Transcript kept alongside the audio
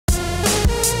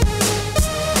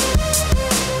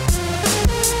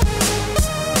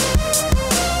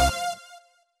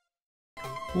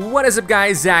What is up,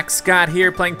 guys? Zack Scott here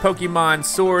playing Pokemon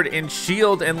Sword and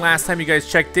Shield, and last time you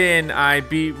guys checked in, I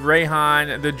beat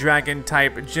Rayhan, the dragon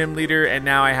type gym leader, and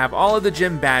now I have all of the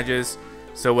gym badges.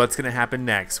 So what's gonna happen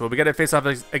next? Well, we gotta face off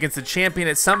against the champion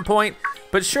at some point,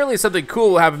 but surely something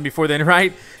cool will happen before then,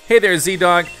 right? Hey there,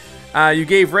 Z-Dog. You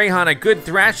gave Rayhan a good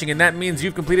thrashing, and that means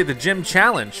you've completed the gym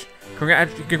challenge.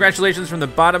 Congratulations from the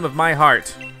bottom of my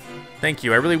heart. Thank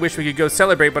you. I really wish we could go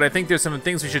celebrate, but I think there's some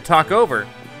things we should talk over.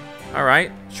 All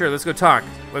right, sure, let's go talk.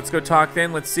 Let's go talk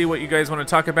then. Let's see what you guys want to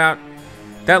talk about.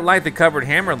 That light that covered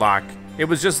Hammerlock, it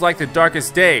was just like the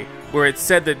darkest day, where it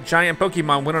said that giant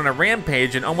Pokemon went on a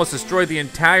rampage and almost destroyed the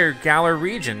entire Galar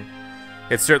region.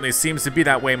 It certainly seems to be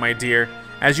that way, my dear.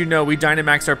 As you know, we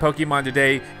Dynamaxed our Pokemon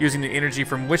today using the energy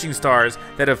from wishing stars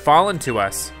that have fallen to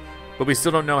us. But we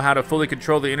still don't know how to fully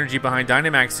control the energy behind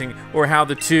Dynamaxing or how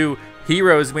the two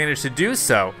heroes managed to do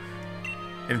so.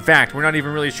 In fact, we're not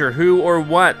even really sure who or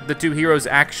what the two heroes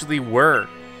actually were.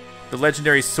 The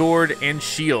legendary Sword and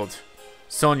Shield.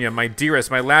 Sonia, my dearest,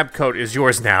 my lab coat is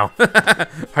yours now.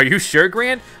 Are you sure,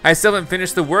 Gran? I still haven't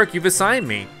finished the work you've assigned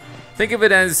me. Think of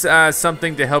it as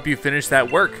something to help you finish that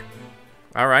work.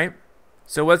 All right.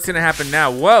 So what's gonna happen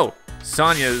now? Whoa,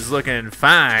 Sonia is looking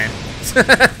fine.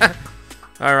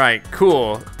 All right,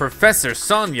 cool. Professor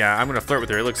Sonia, I'm gonna flirt with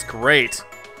her. It looks great.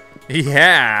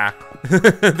 Yeah.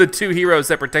 The two heroes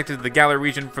that protected the Galar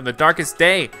region from the darkest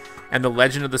day, and the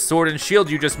legend of the Sword and Shield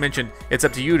you just mentioned. It's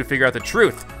up to you to figure out the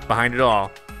truth behind it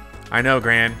all. I know,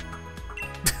 Gran.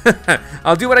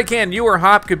 I'll do what I can. You or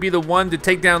Hop could be the one to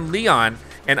take down Leon,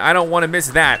 and I don't want to miss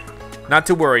that. Not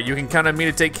to worry, you can count on me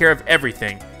to take care of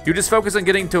everything. You just focus on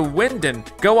getting to Wydon.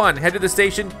 Go on, head to the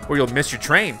station, or you'll miss your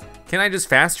train. Can I just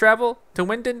fast travel to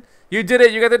Wydon? You did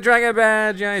it, you got the Dragon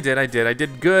Badge. Yeah, I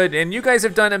did good. And you guys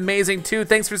have done amazing too.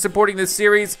 Thanks for supporting this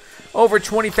series. Over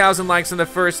 20,000 likes in the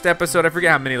first episode. I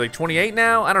forget how many, like 28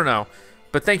 now? I don't know.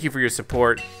 But thank you for your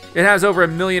support. It has over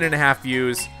 1.5 million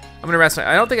views. I'm gonna rest,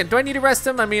 I don't think, do I need to rest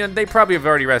them? I mean, they probably have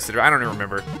already rested. I don't even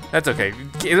remember. That's okay.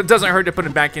 It doesn't hurt to put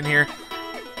it back in here.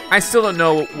 I still don't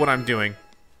know what I'm doing.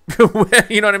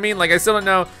 You know what I mean? Like, I still don't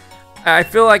know. I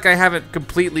feel like I haven't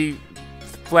completely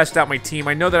fleshed out my team.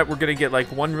 I know that we're gonna get like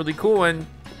one really cool one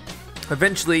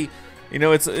eventually. You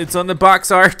know, it's on the box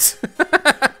art.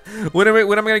 when am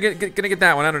I gonna get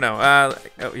that one? I don't know.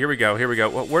 Oh, here we go.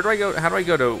 Well, where do I go? How do I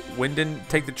go to Wydon?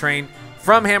 Take the train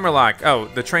from Hammerlock. Oh,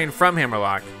 the train from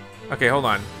Hammerlock. Okay, hold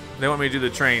on. They want me to do the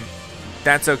train.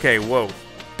 That's okay. Whoa,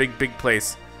 big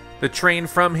place. The train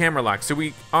from Hammerlock. So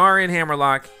we are in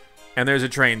Hammerlock, and there's a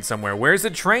train somewhere. Where's the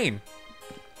train?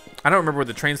 I don't remember where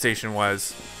the train station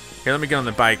was. Here, let me get on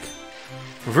the bike.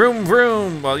 Vroom,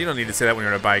 vroom. Well, you don't need to say that when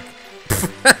you're on a bike.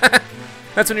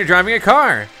 That's when you're driving a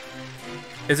car.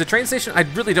 Is the train station? I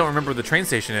really don't remember where the train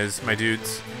station is, my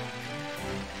dudes.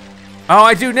 Oh,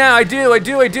 I do now. I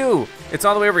do. It's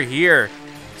all the way over here.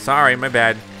 Sorry, my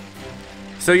bad.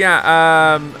 So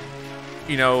yeah,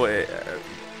 you know,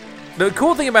 the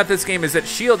cool thing about this game is that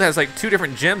Shield has like 2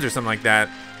 different gyms or something like that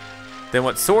than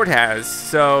what Sword has.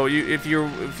 So if you're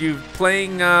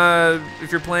playing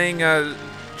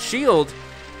Shield,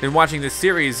 then watching this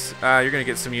series, you're gonna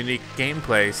get some unique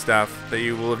gameplay stuff that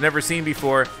you will have never seen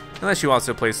before, unless you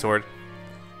also play Sword.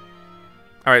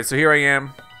 All right, so here I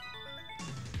am.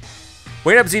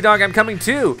 Wait up, Z-Dog, I'm coming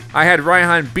too. I had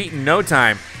Rayhan beat in no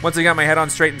time. Once I got my head on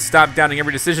straight and stopped doubting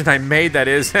every decision I made, that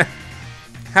is.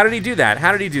 How did he do that?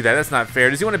 That's not fair.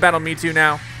 Does he want to battle me too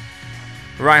now?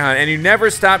 Rayhan, and you never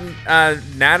stopped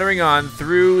nattering on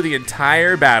through the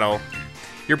entire battle.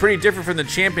 You're pretty different from the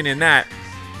champion in that.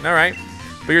 All right,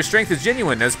 but your strength is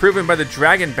genuine, as proven by the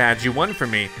dragon badge you won from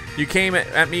me. You came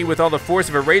at me with all the force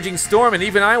of a raging storm, and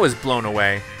even I was blown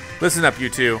away. Listen up, you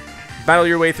two. Battle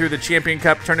your way through the Champion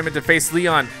Cup tournament to face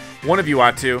Leon. One of you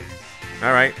ought to.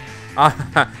 All right.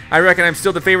 I reckon I'm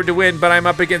still the favorite to win, but I'm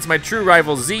up against my true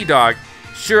rival, Z-Dog.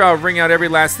 Sure, I'll wring out every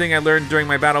last thing I learned during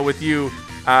my battle with you,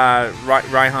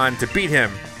 Rayhan, to beat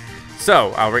him.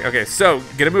 So, okay, so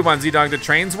get a move on, Z-Dog. The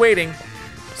train's waiting.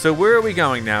 So where are we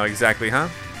going now exactly, huh?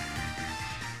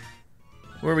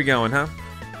 Where are we going, huh?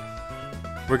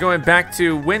 We're going back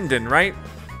to Wydon, right?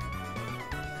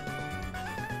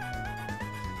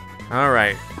 All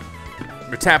right.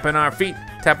 We're tapping our feet,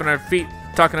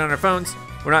 talking on our phones.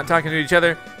 We're not talking to each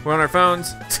other. We're on our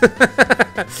phones.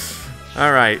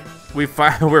 All right.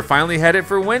 We're finally headed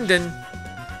for Wydon.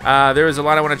 There is a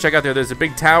lot I want to check out there. There's a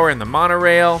big tower and the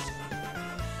monorail.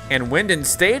 And Wydon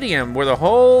Stadium, where the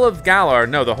whole of Galar,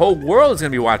 no, the whole world is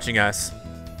going to be watching us.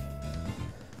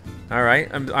 All right.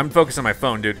 I'm focused on my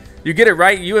phone, dude. You get it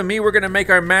right. You and me, we're going to make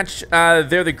our match.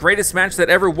 They're the greatest match that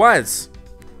ever was.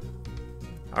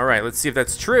 All right, let's see if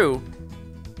that's true.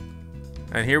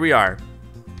 And here we are.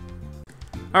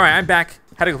 All right, I'm back.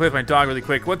 Had to go play with my dog really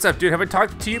quick. What's up, dude? Have I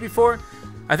talked to you before?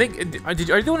 I think, are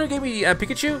you the one who gave me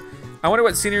Pikachu? I wonder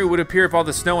what scenery would appear if all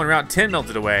the snow on Route 10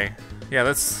 melted away. Yeah,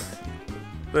 let's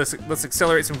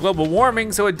accelerate some global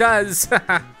warming so it does.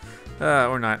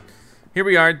 Or not. Here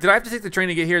we are. Did I have to take the train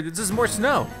to get here? This is more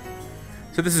snow.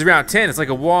 So this is Route 10. It's like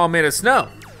a wall made of snow.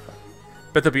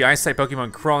 Bet there'll be ice-type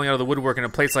Pokemon crawling out of the woodwork in a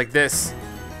place like this.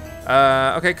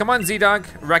 Okay, come on, Z-Dog.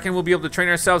 Reckon we'll be able to train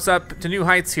ourselves up to new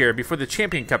heights here before the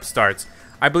Champion Cup starts.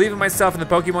 I believe in myself and the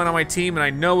Pokemon on my team, and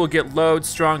I know we'll get loads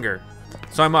stronger.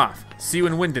 So I'm off. See you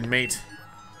in Wydon, mate.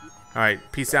 All right,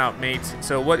 peace out, mate.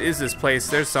 So what is this place?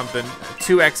 There's something.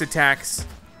 2X attacks.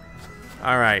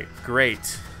 All right,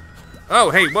 great.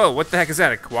 Oh, hey, whoa, what the heck is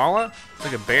that? A koala? It's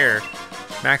like a bear.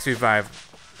 Max revive.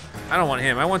 I don't want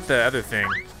him. I want the other thing.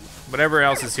 Whatever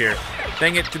else is here.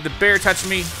 Dang it, did the bear touch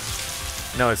me?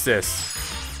 No, it's this.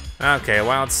 Okay, a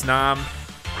wild Snom.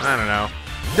 I don't know.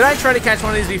 Did I try to catch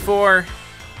one of these before?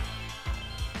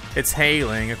 It's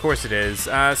hailing, of course it is.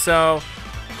 So,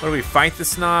 what do we fight the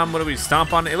Snom? What do we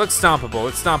stomp on? It looks stompable.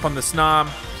 Let's stomp on the Snom.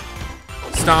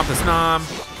 Stomp the Snom.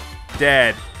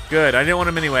 Dead. Good, I didn't want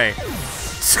him anyway.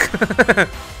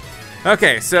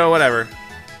 Okay, so whatever.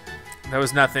 That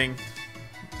was nothing.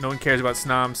 No one cares about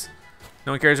Snoms.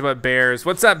 No one cares about bears.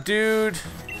 What's up, dude?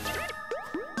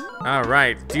 All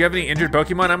right, do you have any injured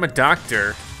Pokemon? I'm a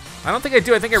doctor. I don't think I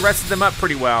do. I think I rested them up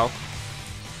pretty well.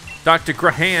 Dr.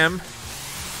 Graham.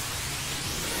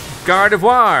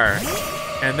 Gardevoir.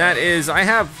 And that is, do I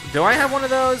have one of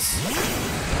those?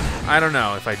 I don't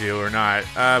know if I do or not.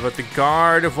 But the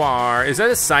Gardevoir, is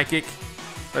that a psychic?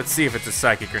 Let's see if it's a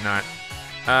psychic or not.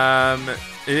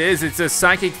 It is, it's a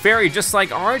psychic fairy, just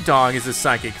like our dog is a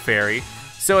psychic fairy.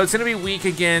 So it's gonna be weak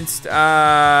against,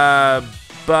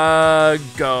 Bug,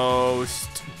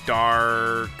 Ghost,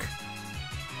 Dark,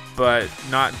 but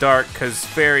not Dark because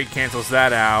Fairy cancels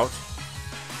that out.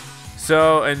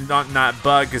 So, and not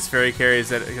Bug because Fairy carries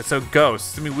that. So Ghost,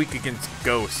 it's gonna be weak against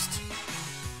Ghost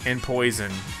and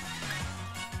Poison.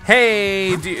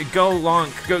 Hey, go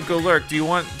Lurk. Do you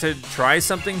want to try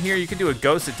something here? You can do a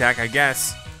Ghost attack, I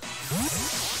guess.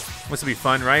 This will be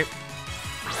fun, right?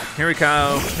 Here we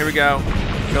go. Here we go.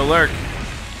 Go Lurk.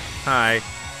 Hi.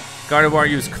 Gardevoir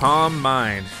use Calm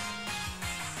Mind.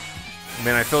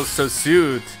 Man, I feel so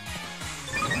soothed.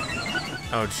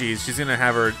 Oh, geez. She's going to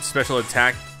have her special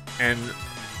attack and...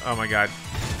 Oh, my God.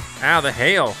 Ow, the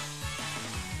hail.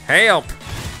 Help.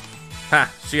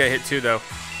 Ha, she got hit too, though.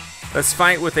 Let's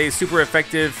fight with a super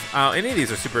effective... any of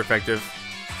these are super effective.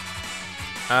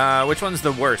 Which one's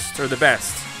the worst or the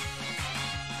best?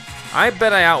 I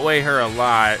bet I outweigh her a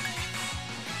lot.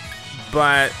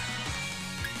 But...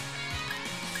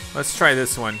 let's try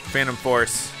this one. Phantom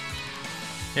Force.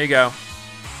 Here you go.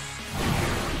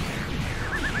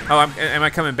 Oh, am I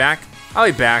coming back? I'll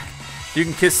be back. You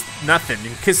can kiss nothing. You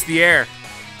can kiss the air.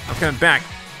 I'm coming back.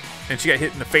 And she got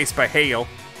hit in the face by hail.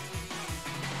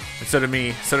 And so did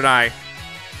me. So did I.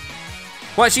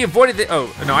 What? She avoided the...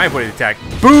 oh, no, I avoided the attack.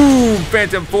 Boom!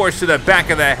 Phantom Force to the back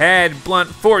of the head. Blunt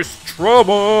Force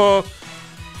Trouble.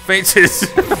 Faces.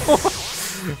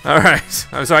 Alright.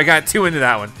 So I got 2 into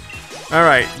that one.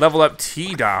 Alright, level up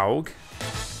T-Dog.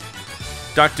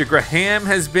 Dr. Graham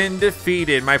has been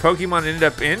defeated. My Pokemon ended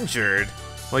up injured.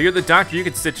 Well, you're the doctor. You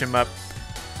can stitch him up.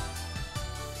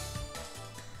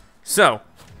 So,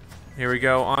 here we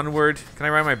go. Onward. Can I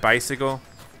ride my bicycle?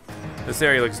 This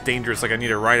area looks dangerous, like I need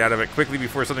to ride out of it quickly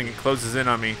before something closes in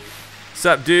on me.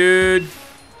 Sup, dude?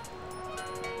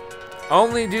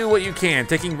 Only do what you can.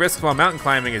 Taking risks while mountain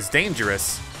climbing is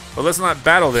dangerous. Well, let's not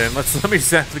battle then. Let me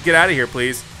just have to get out of here,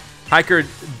 please. Hiker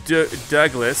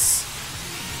Douglas.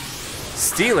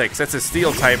 Steelix, that's a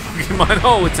steel type Pokemon.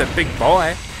 Oh, it's a big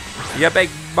boy. Yeah, big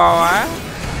boy.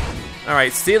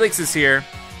 Alright, Steelix is here.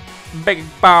 Big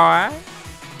boy.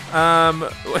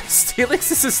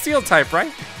 Steelix is a steel type,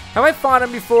 right? Have I fought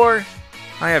him before?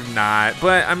 I have not,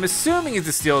 but I'm assuming it's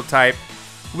a steel type.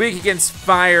 Weak against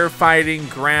fire, fighting,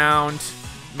 ground,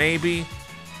 maybe.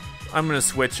 I'm gonna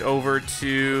switch over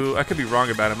to, I could be wrong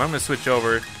about him. I'm gonna switch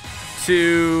over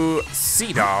to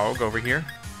Sea-Dog over here.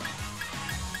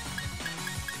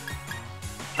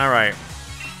 Alright.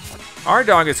 Our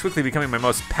dog is quickly becoming my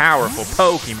most powerful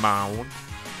Pokemon.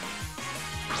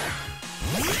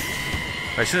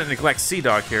 I shouldn't neglect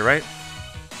Sea-Dog here, right?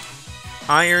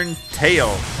 Iron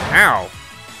Tail. Ow.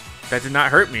 That did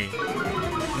not hurt me.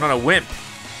 I'm not a wimp.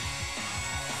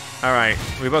 Alright.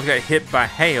 We both got hit by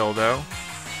hail, though.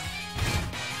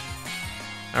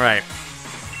 Alright.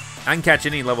 I can catch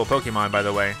any level Pokemon, by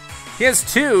the way. He has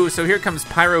 2, so here comes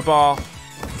Pyro Ball.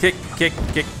 Kick, kick,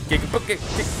 kick, kick, kick, kick,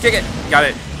 kick it. Got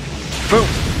it. Boom.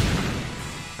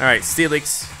 All right,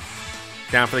 Steelix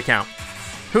down for the count.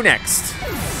 Who next?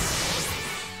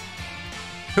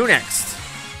 Who next?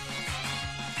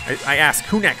 I ask,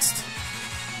 who next?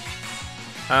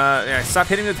 Yeah, stop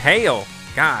hitting with hail.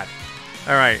 God.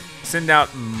 All right, send out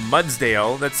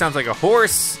Mudsdale. That sounds like a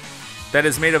horse that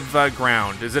is made of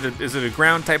ground. Is it a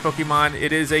ground type Pokemon?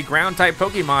 It is a ground type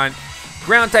Pokemon.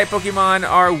 Ground type Pokemon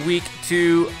are weak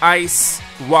to ice,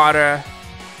 water,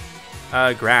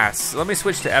 grass. Let me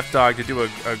switch to F-Dog to do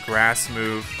a grass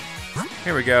move.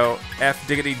 Here we go. F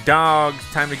diggity dog.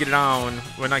 Time to get it on.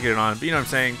 Well, not get it on, but you know what I'm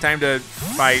saying. Time to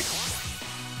fight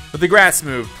with the grass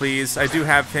move, please. I do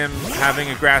have him having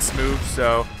a grass move,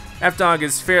 so F-Dog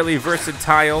is fairly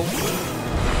versatile.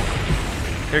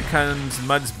 Here comes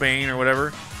Mudsbane or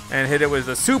whatever, and hit it with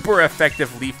a super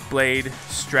effective Leaf Blade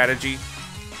strategy.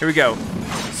 Here we go.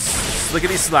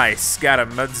 Slickety slice. Got a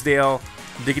Mudsdale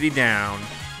diggity down.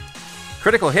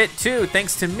 Critical hit too,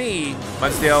 thanks to me.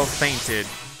 Mudsdale fainted.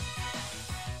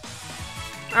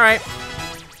 All right.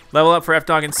 Level up for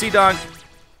F-Dog and C-Dog.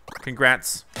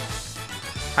 Congrats.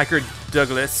 Hiker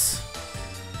Douglas.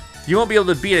 You won't be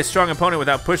able to beat a strong opponent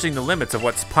without pushing the limits of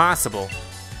what's possible.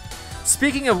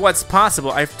 Speaking of what's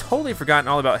possible, I've totally forgotten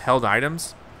all about held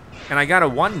items. And I gotta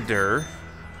wonder,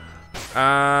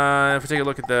 if we take a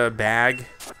look at the bag,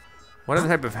 what other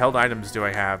type of held items do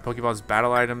I have? Pokeballs,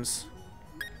 battle items.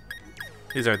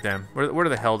 These aren't them. What are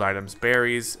the held items?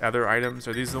 Berries, other items,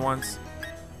 are these the ones?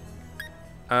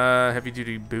 Heavy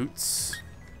duty boots.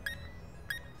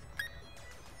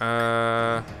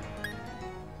 Black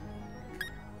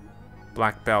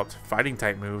belt, fighting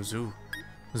type moves, ooh.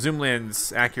 Zoom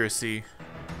lens, accuracy.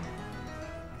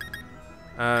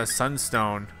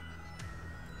 Sunstone.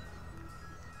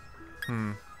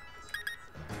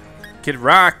 Kid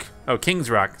Rock. Oh, King's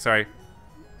Rock, sorry.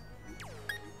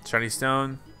 Shiny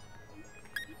Stone.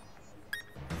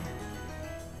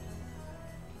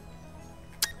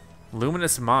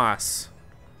 Luminous Moss.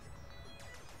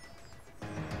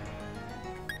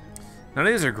 None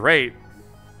of these are great.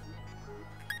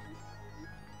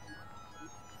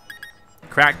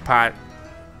 Crackpot.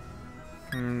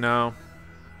 No.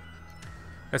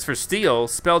 As for Steel,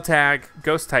 Spell Tag,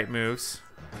 Ghost type moves.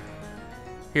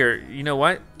 Here, you know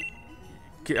what?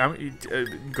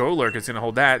 Golurk is gonna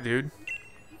hold that, dude.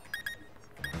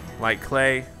 Light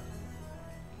Clay.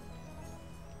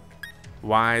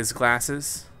 Wise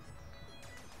Glasses.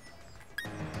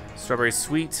 Strawberry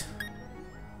Sweet.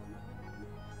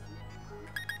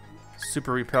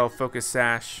 Super Repel, Focus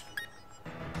Sash.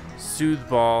 Soothe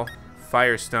Ball,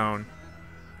 Firestone.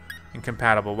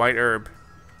 Incompatible. White Herb.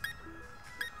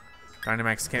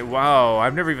 Dynamax Candy. Wow,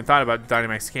 I've never even thought about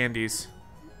Dynamax Candies.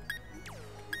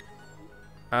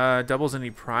 Doubles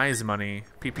any prize money.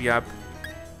 PP up.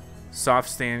 Soft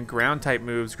Stand. Ground type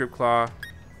moves. Grip Claw.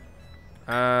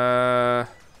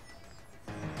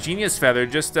 Genius Feather.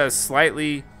 Just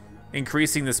slightly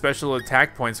increasing the special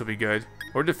attack points will be good.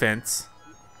 Or defense.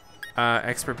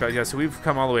 Expert Belt. Yeah, so we've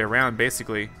come all the way around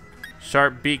basically.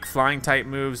 Sharp Beak. Flying type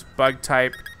moves. Bug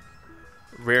type.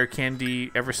 Rare Candy.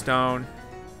 Everstone.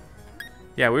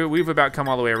 Yeah, we've about come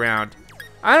all the way around.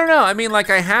 I don't know. I mean, like,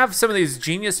 I have some of these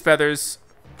Genius Feathers.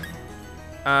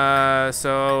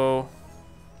 So...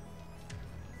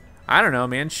 I don't know,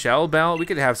 man. Shell Belt. We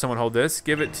could have someone hold this.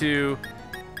 Give it to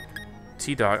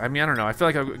T-Dog. I mean, I don't know. I feel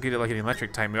like I'll get it like an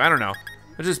electric type move. I don't know.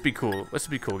 Let's just be cool. Let's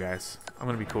be cool, guys. I'm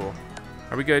gonna be cool.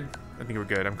 Are we good? I think we're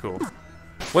good. I'm cool.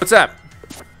 What's up?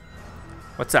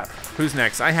 What's up? Who's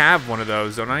next? I have one of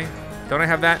those, don't I? Don't I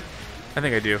have that? I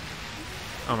think I do.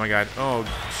 Oh my god. Oh,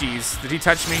 jeez. Did he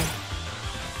touch me?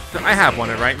 I have one,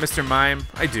 right? Mr. Mime?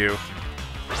 I do.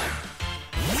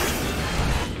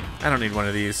 I don't need one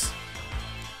of these.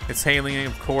 It's hailing,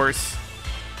 of course.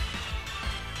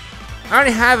 I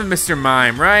already have a Mr.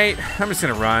 Mime, right? I'm just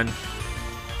gonna run.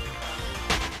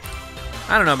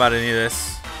 I don't know about any of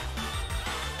this.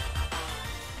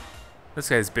 This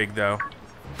guy's big, though.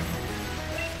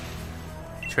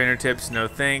 Trainer tips, no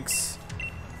thanks.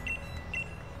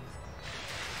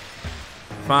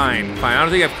 Fine, fine. I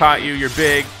don't think I've caught you. You're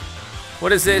big.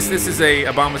 What is this? This is a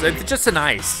Obama's. It's just an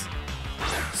ice.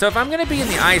 So if I'm gonna be in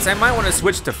the ice, I might want to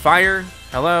switch to fire.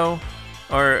 Hello,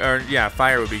 or yeah,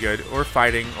 fire would be good. Or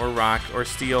fighting, or rock, or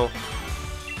steel.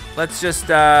 Let's just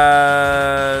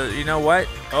you know what?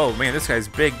 Oh man, this guy's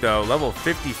big though. Level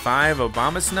 55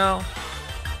 Obama Snow.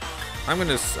 I'm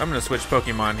gonna switch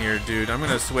Pokemon here, dude. I'm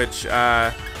gonna switch.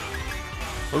 Well,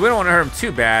 we don't want to hurt him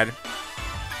too bad.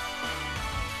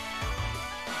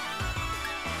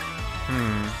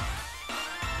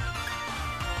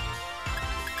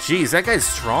 Jeez, that guy's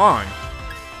strong.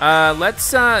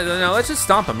 Let's just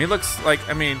stomp him. He looks like,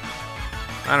 I mean,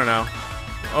 I don't know.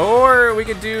 Or we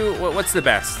could do, what's the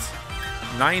best?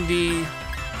 90.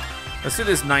 Let's do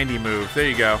this 90 move. There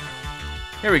you go.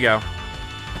 Here we go.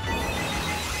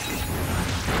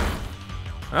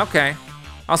 Okay.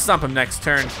 I'll stomp him next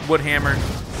turn. Wood hammer.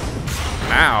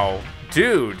 Ow.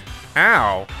 Dude.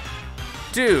 Ow.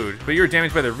 Dude. But you were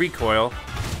damaged by the recoil.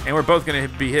 And we're both going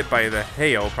to be hit by the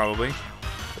hail, probably.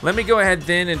 Let me go ahead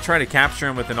then and try to capture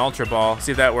him with an Ultra Ball.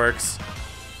 See if that works.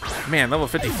 Man, level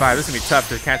 55. This is going to be tough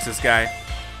to catch this guy.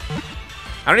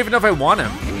 I don't even know if I want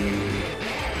him.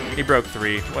 He broke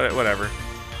 3. Whatever.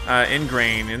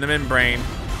 Ingrain. In the membrane.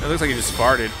 It looks like he just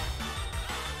farted.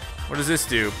 What does this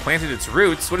do? Planted its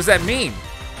roots? What does that mean?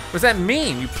 What does that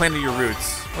mean, you planted your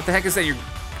roots? What the heck is that? You're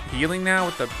healing now?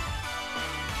 What the?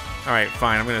 Alright,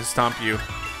 fine. I'm going to stomp you.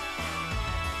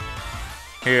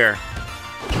 Here.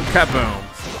 Kaboom.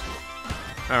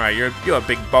 Alright, you're a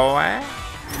big boy.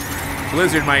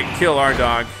 Blizzard might kill our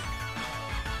dog.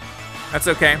 That's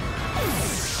okay.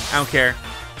 I don't care.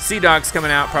 Sea Dog's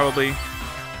coming out, probably.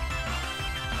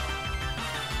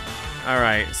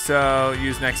 Alright, so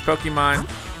use next Pokemon.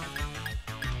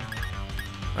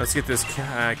 Let's get this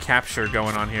capture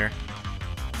going on here.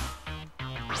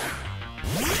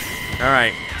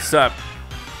 Alright, sup?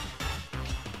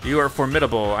 You are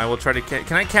formidable. I will try to catch.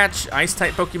 Can I catch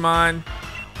Ice-type Pokemon?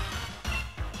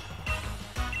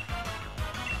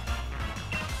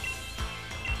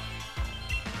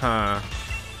 Huh.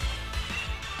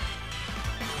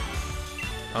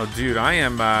 Oh, dude, I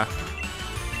am.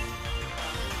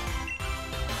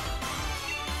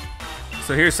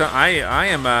 So here's some. I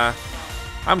am.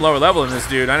 I'm lower level than this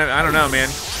dude. I don't know, man.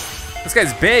 This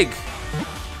guy's big.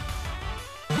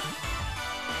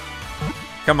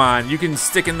 Come on, you can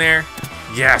stick in there.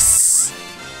 Yes!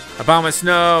 Obama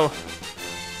Snow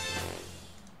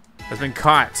has been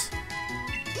caught.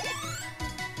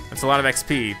 That's a lot of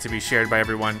XP to be shared by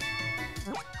everyone.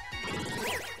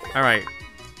 All right.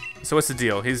 So what's the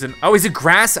deal? He's a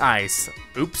grass ice.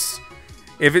 Oops.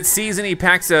 If it sees any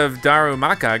packs of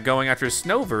Darumaka going after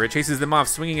Snover, it chases them off,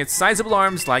 swinging its sizable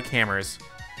arms like hammers.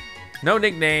 No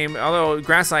nickname, although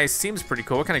grass ice seems pretty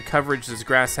cool. What kind of coverage does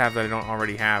grass have that I don't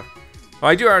already have? Oh,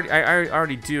 I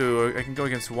already do. I can go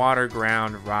against water,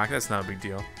 ground, rock. That's not a big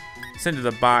deal. Send to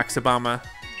the box, Obama.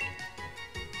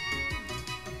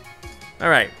 All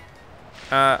right.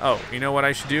 Oh, you know what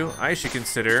I should do? I should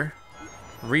consider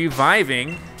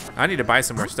reviving. I need to buy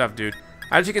some more stuff, dude.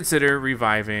 I should consider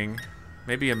reviving.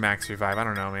 Maybe a max revive. I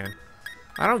don't know, man.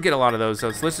 I don't get a lot of those, so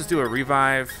let's just do a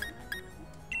revive.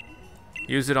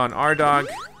 Use it on our dog.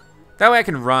 That way I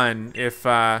can run if,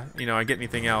 you know, I get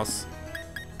anything else.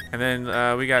 And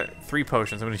then we got 3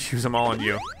 potions. I'm going to use them all on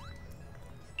you.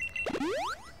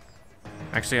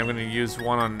 Actually, I'm going to use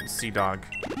one on Sea Dog.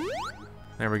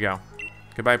 There we go.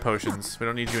 Goodbye, potions. We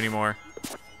don't need you anymore.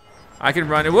 I can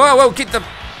run. Whoa, whoa, get the...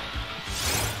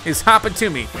 He's hopping to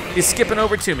me. He's skipping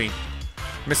over to me.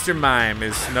 Mr. Mime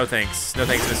is... No thanks. No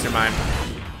thanks, Mr. Mime.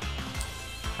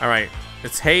 All right.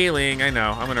 It's hailing. I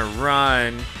know. I'm going to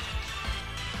run.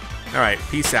 All right.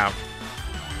 Peace out.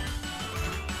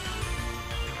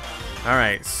 All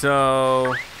right.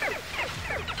 So...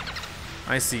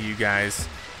 I see you guys.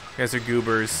 You guys are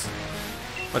goobers.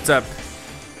 What's up?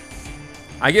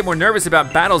 I get more nervous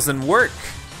about battles than work.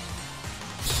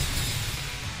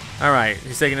 All right.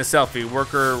 He's taking a selfie.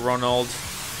 Worker Ronald.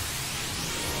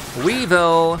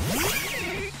 Weevil.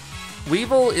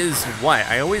 Weevil is what?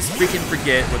 I always freaking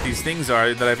forget what these things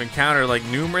are that I've encountered like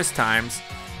numerous times.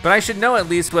 But I should know at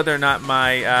least whether or not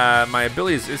my my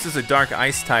abilities. This is a dark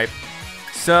ice type.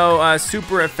 So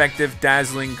super effective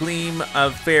dazzling gleam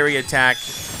of fairy attack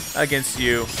against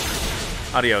you.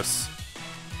 Adios.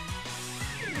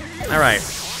 All right.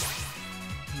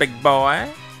 Big boy.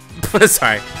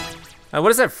 Sorry. What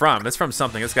is that from? That's from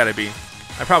something. It's got to be.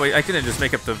 I couldn't just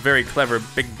make up the very clever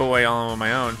big boy all on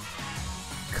my own.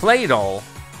 Claydol.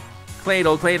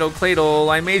 Claydol, Claydol, Claydol.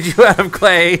 I made you out of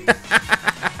clay.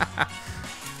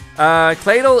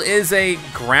 Claydol is a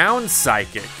ground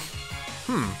psychic.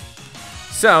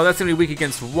 So that's gonna be weak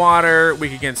against water,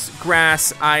 weak against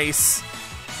grass, ice,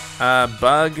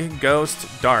 bug, ghost,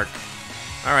 dark.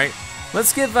 All right.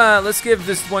 Let's give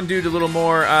this one dude a little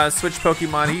more switch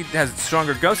Pokemon. He has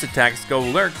stronger ghost attacks.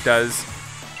 Galar does.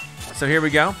 So here we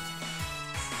go.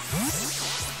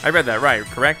 I read that right,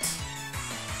 correct?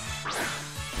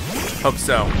 Hope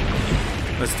so.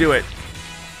 Let's do it.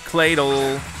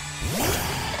 Claydol.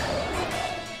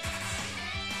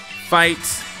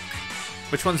 Fight.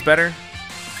 Which one's better?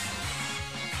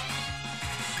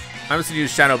 I'm just gonna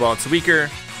use Shadow Ball. It's weaker,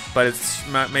 but it's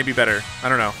maybe better. I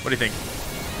don't know. What do you think?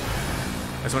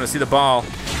 I just want to see the ball.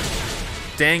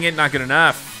 Dang it, not good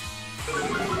enough.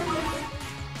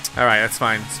 All right, that's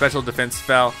fine. Special defense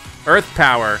fell. Earth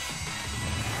power.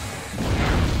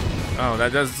 Oh,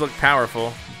 that does look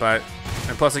powerful, but...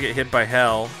 And plus I get hit by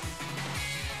hell.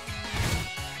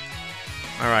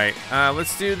 All right,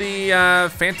 let's do the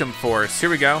Phantom Force. Here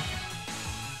we go.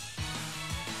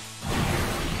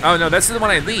 Oh, no, this is the one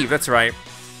I leave. That's right.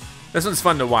 This one's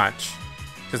fun to watch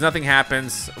because nothing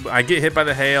happens. I get hit by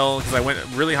the hail because I went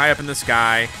really high up in the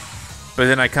sky, but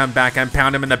then I come back and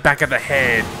pound him in the back of the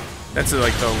head. That's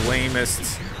like the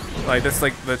lamest. Like that's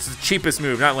the cheapest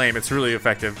move. Not lame. It's really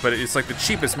effective, but it's like the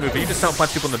cheapest move. But you just don't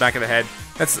punch people in the back of the head.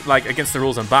 That's like against the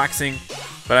rules in boxing.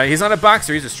 But he's not a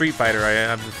boxer. He's a street fighter. I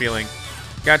have the feeling.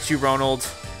 Got you, Ronald.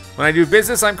 When I do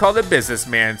business, I'm called a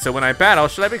businessman. So when I battle,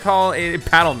 should I be called a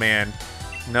paddle man?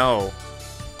 No.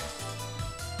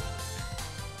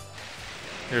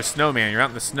 You're a snowman. You're out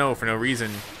in the snow for no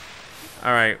reason.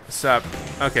 All right, what's up?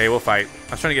 Okay, we'll fight.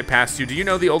 I was trying to get past you. Do you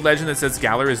know the old legend that says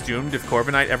Galar is doomed if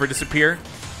Corviknight ever disappear?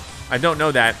 I don't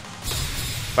know that,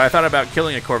 but I thought about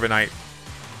killing a Corviknight.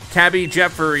 Cabby,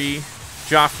 Joffrey.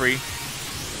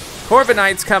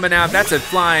 Corviknight's coming out. That's a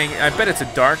flying. I bet it's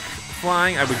a dark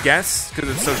flying, I would guess, because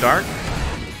it's so dark.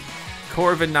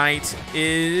 Corviknight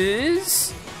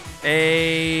is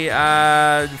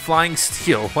a flying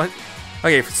steel. What?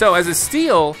 Okay, so as a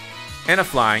steel and a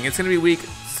flying, it's going to be weak.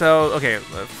 So, okay,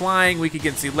 flying, weak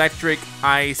against electric,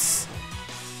 ice.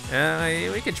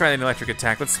 We can try an electric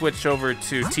attack. Let's switch over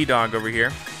to T-Dog over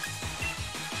here.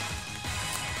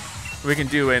 We can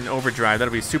do an overdrive.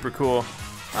 That'll be super cool.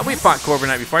 We fought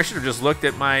Corviknight before. I should have just looked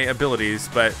at my abilities,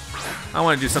 but I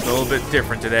want to do something a little bit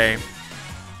different today.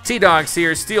 T-Dog's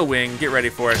here. Steel Wing. Get ready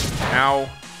for it. Ow.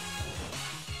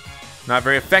 Not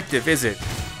very effective, is it?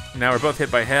 Now we're both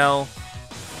hit by hell.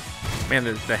 Man,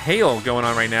 the hail going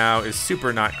on right now is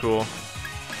super not cool.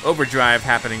 Overdrive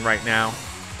happening right now.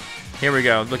 Here we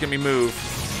go. Look at me move.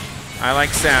 I like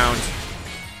sound.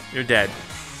 You're dead.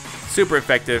 Super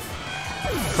effective.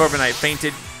 Corviknight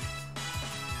fainted.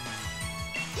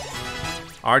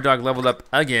 Our dog leveled up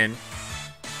again.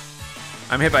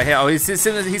 I'm hit by hail. Oh, he's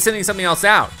sending something else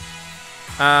out.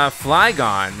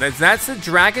 Flygon. That's a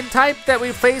dragon type that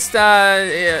we faced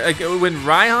when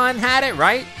Raihan had it,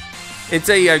 right? It's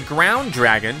a ground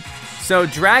dragon. So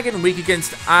dragon weak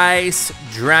against ice,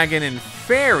 dragon, and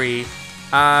fairy.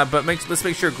 But let's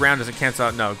make sure ground doesn't cancel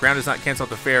out. No, ground does not cancel out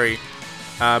the fairy.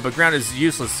 But ground is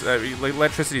useless.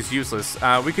 Electricity is useless.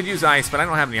 We could use ice, but I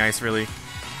don't have any ice really.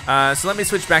 So let me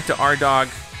switch back to our dog.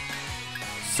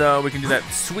 So we can do that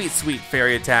sweet, sweet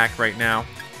fairy attack right now.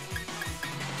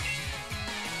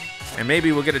 And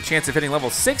maybe we'll get a chance of hitting level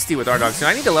 60 with our dog. So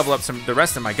I need to level up the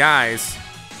rest of my guys.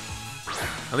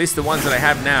 At least the ones that I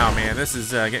have now, man. This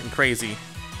is getting crazy.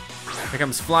 Here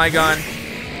comes Flygon.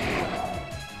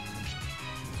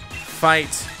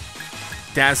 Fight.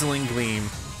 Dazzling Gleam.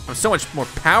 I'm so much more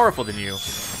powerful than you.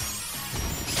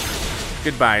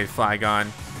 Goodbye, Flygon.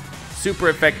 Super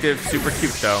effective, super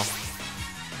cute though.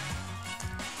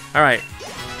 All right.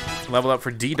 Level up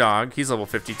for D-Dog. He's level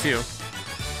 52.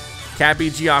 Cabby,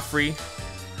 Joffrey.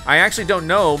 I actually don't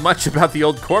know much about the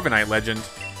old Corviknight legend.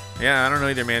 Yeah, I don't know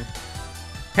either, man.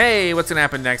 Hey, what's gonna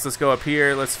happen next? Let's go up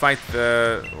here. Let's fight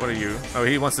the... What are you? Oh,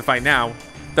 he wants to fight now.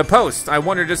 The Post. I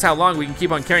wonder just how long we can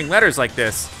keep on carrying letters like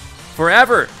this.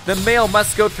 Forever. The mail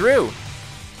must go through.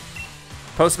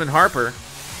 Postman Harper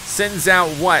sends out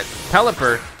what?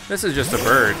 Pelipper. This is just a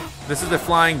bird. This is a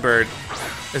flying bird.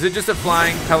 Is it just a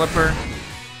flying Pelipper?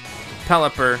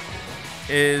 Pelipper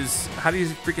is... How do you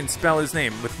freaking spell his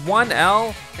name? With one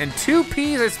L and two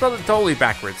P's? I spelled it totally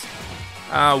backwards.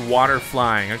 Water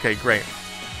flying. Okay, great.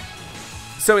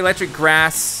 So electric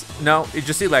grass. No, it's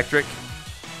just electric.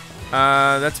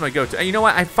 That's my go-to. And you know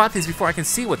what? I fought these before. I can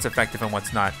see what's effective and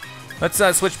what's not. Let's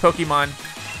switch Pokemon.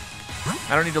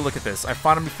 I don't need to look at this. I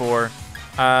fought him before.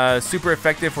 Super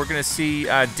effective. We're going to see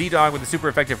D-Dog with a super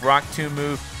effective Rock Tomb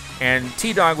move and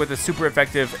T-Dog with a super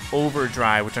effective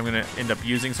Overdrive, which I'm going to end up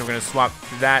using. So we're going to swap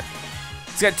that.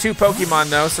 It's got two Pokemon,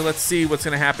 though, so let's see what's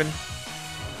going to happen.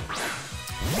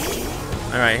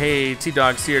 All right, hey,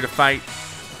 T-Dog's here to fight.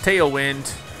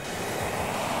 Tailwind.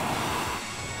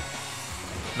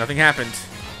 Nothing happened.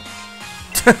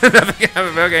 Nothing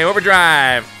happened. Okay,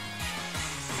 Overdrive.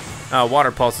 Oh, Water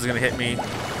Pulse is going to hit me.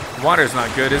 Water's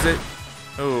not good, is it?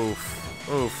 Oof.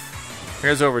 Oof.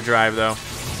 Here's Overdrive, though.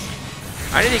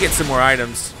 I need to get some more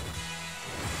items.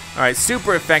 All right,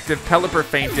 super effective. Pelipper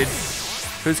fainted.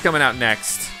 Who's coming out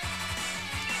next?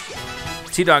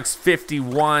 T-Dog's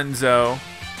 51, though.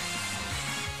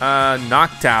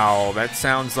 Noctowl. That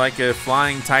sounds like a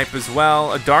flying type as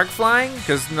well. A dark flying?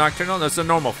 Because Nocturnal? No, it's a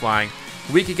normal flying.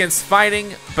 Weak against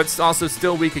fighting, but also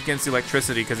still weak against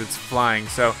electricity because it's flying.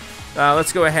 So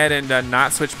Let's go ahead and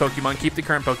not switch Pokemon. Keep the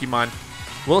current Pokemon.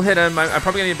 We'll hit him. I'm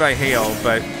probably gonna need by hail,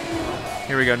 but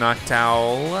here we go.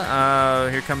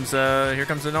 Noctowl. Here comes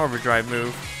an overdrive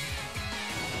move.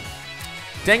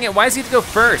 Dang it! Why does he have to go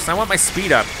first? I want my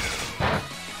speed up.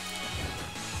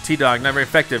 T-Dog, not very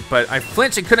effective, but I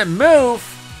flinched and couldn't move.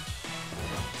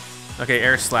 Okay,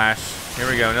 Air Slash. Here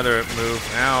we go. Another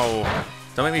move. Ow!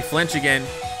 Don't make me flinch again.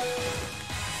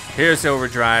 Here's the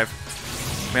overdrive.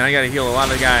 Man, I gotta heal a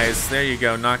lot of guys. There you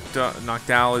go.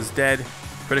 Noctowl is dead.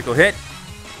 Critical hit.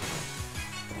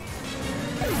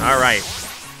 All right.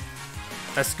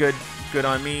 That's good. Good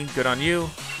on me. Good on you.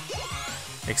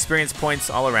 Experience points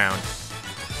all around.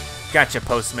 Gotcha,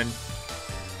 Postman.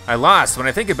 I lost. When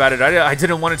I think about it, I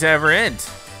didn't want it to ever end.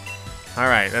 All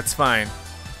right, that's fine.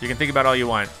 You can think about all you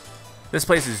want. This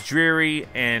place is dreary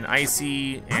and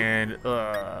icy, and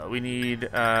we need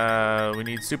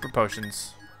super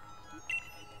potions.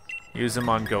 Use them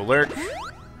on Galar.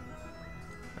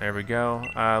 There we go.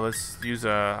 Let's use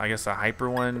I guess a hyper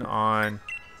one on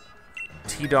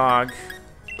T-Dog.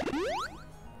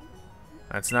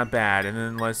 That's not bad. And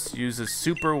then let's use a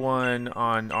super one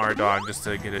on our dog just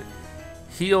to get it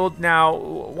healed. Now,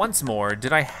 once more,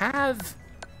 did I have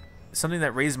something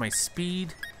that raised my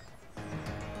speed?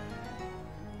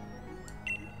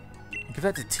 Give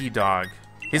that to T-Dog.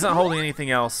 He's not holding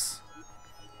anything else.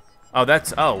 Oh,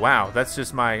 oh, wow. That's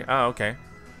just my, oh, okay.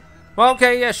 Well,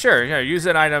 okay, yeah, sure. Yeah, use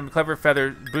that item. Clever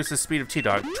Feather boosts the speed of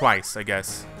T-Dog twice, I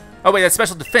guess. Oh, wait, that's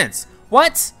special defense.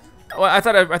 What? Well, I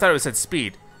thought it said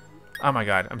speed. Oh my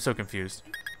god, I'm so confused.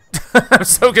 I'm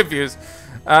so confused.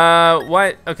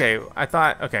 What? Okay, I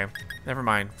thought, okay. Never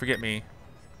mind, forget me.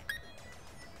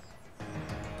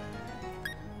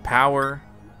 Power.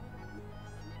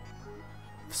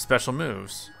 Special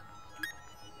moves.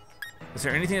 Is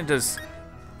there anything that does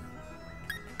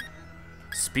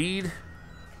speed?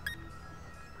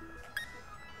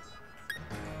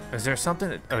 Is there something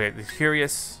that, okay, the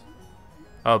Curious.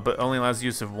 Oh, but only allows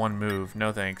use of one move.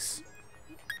 No thanks.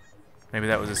 Maybe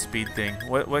that was a speed thing.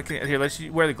 What can, here, let's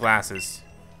wear the glasses.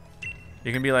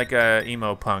 You can be like a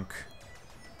emo punk.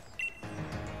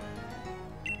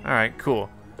 Alright, cool.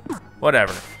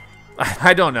 Whatever.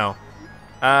 I don't know.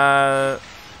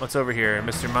 What's over here?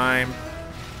 Mr. Mime.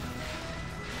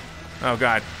 Oh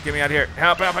god, get me out of here.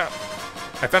 Help, help, help.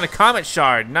 I found a Comet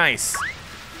Shard. Nice.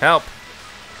 Help.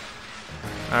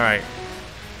 Alright.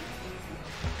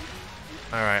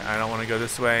 Alright, I don't want to go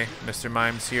this way. Mr.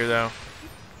 Mime's here though.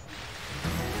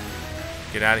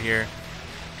 Get out of here.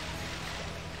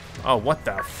 Oh, what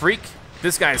the freak?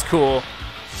 This guy's cool.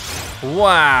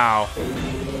 Wow.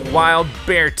 Wild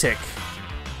Bear Tick.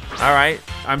 Alright,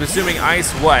 I'm assuming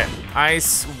ice what?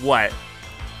 Ice what?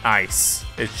 Ice.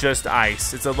 It's just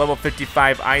ice. It's a level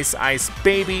 55 ice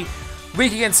baby.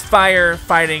 Weak against fire,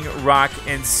 fighting rock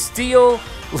and steel.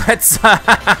 Let's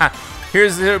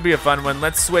it'll be a fun one.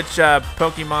 Let's switch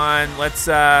Pokemon. Let's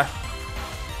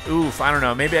oof, I don't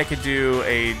know. Maybe I could do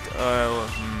a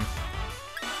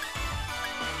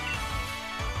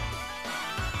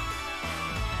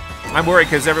I'm worried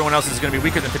because everyone else is going to be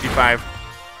weaker than 55.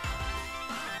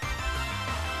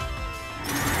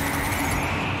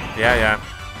 Yeah.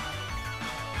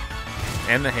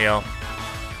 And the hail.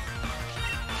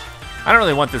 I don't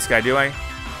really want this guy, do I?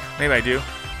 Maybe I do.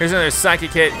 Here's another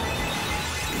psychic hit.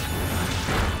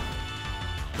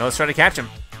 No, let's try to catch him.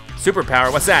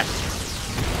 Superpower, what's that?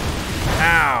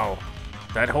 Ow.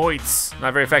 That hoits.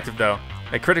 Not very effective, though.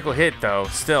 A critical hit, though,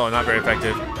 still not very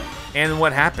effective. And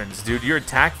what happens, dude? Your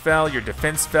attack fell, your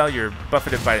defense fell, you're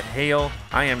buffeted by hail.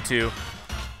 I am too.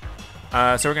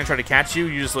 So we're going to try to catch you.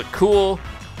 You just look cool.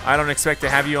 I don't expect to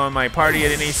have you on my party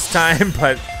at any time,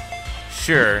 but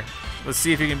sure. Let's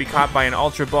see if you can be caught by an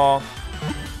Ultra Ball.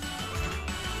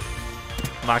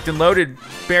 Locked and loaded.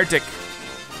 Beartic.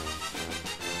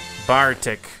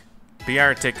 Bartic.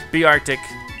 Beartic. Beartic.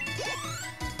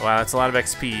 Wow, that's a lot of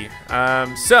XP.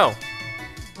 So,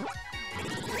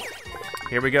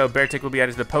 here we go. Beartic will be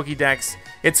added to the Pokédex.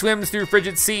 It swims through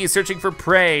frigid seas, searching for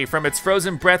prey. From its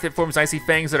frozen breath, it forms icy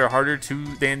fangs that are harder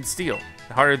than steel.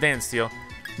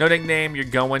 No nickname, you're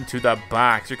going to the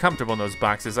box. You're comfortable in those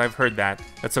boxes. I've heard that.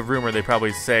 That's a rumor they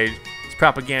probably say. It's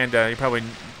propaganda. You probably...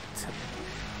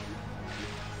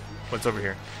 What's over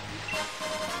here?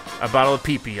 A bottle of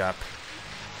pee-pee up.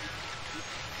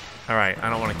 Alright, I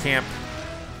don't want to camp.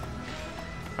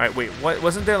 Alright, wait, what?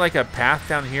 Wasn't there like a path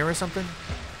down here or something?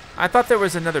 I thought there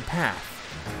was another path.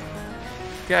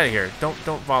 Get out of here. Don't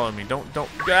follow me. Don't.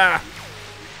 Ah!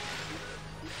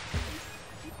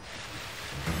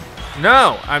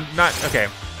 No, I'm not. Okay,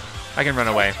 I can run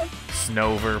away.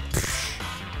 Snover.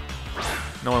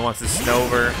 No one wants to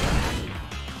Snover.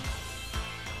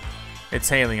 It's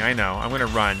hailing, I know. I'm gonna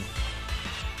run.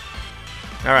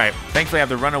 All right, thankfully I have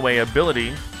the runaway ability.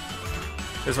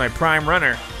 This is my prime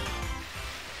runner.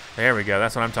 There we go,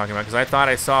 that's what I'm talking about, because I thought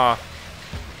I saw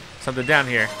something down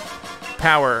here.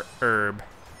 Power herb.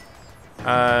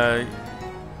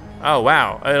 Oh,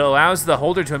 wow. It allows the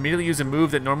holder to immediately use a move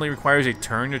that normally requires a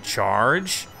turn to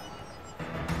charge.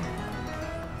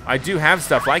 I do have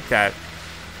stuff like that.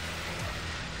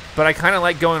 But I kind of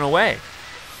like going away.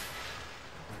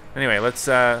 Anyway, let's,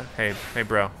 hey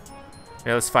bro.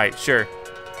 Yeah, let's fight, sure.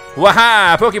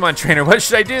 Waha! Pokemon Trainer, what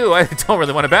should I do? I don't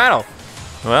really want to battle.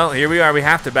 Well, here we are, we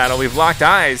have to battle. We've locked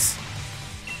eyes.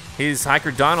 He's,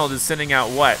 Hiker Donald is sending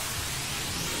out what?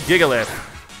 Gigalith.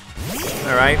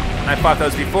 All right, I fought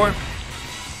those before.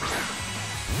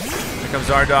 Here comes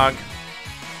our dog.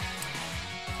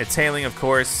 It's hailing, of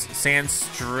course.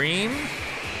 Sandstream.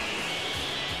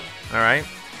 All right.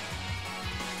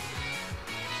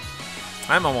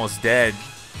 I'm almost dead.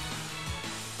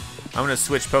 I'm gonna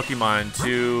switch Pokemon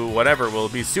to whatever will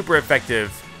be super effective.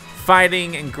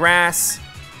 Fighting and grass.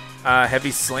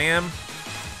 Heavy slam.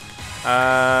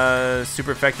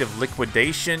 Super effective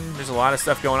liquidation. There's a lot of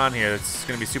stuff going on here that's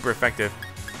gonna be super effective.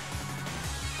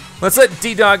 Let's let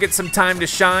D-Dog get some time to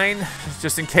shine,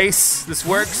 just in case this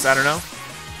works. I don't know.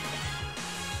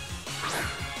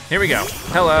 Here we go.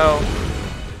 Hello.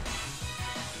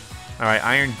 All right,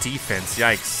 Iron Defense.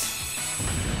 Yikes.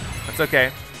 That's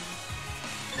okay.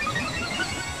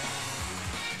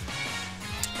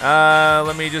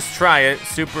 Let me just try it.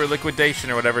 Super liquidation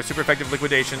or whatever. Super effective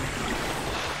liquidation.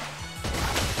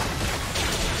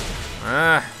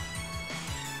 All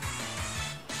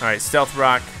right, Stealth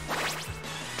Rock.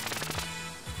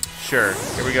 Sure,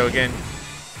 here we go again.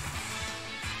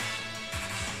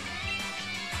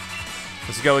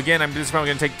 Let's go again. I'm just probably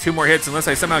gonna take 2 more hits unless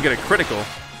I somehow get a critical.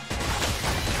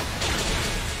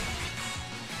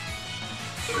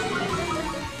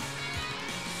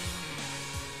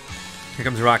 Here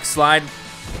comes Rock Slide.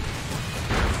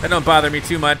 That don't bother me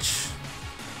too much.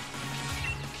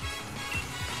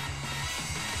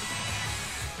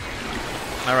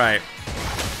 All right.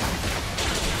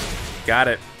 Got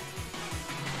it.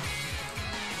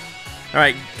 All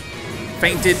right.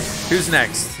 Fainted. Who's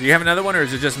next? Do you have another one or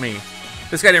is it just me?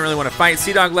 This guy didn't really want to fight.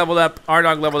 C-Dog leveled up.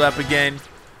 R-Dog leveled up again.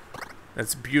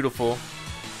 That's beautiful.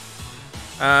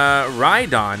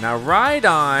 Wydon. Now,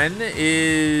 Wydon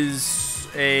is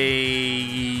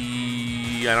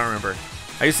a... I don't remember.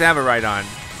 I used to have a Wydon,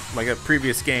 like a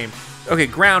previous game. Okay,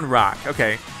 Ground Rock.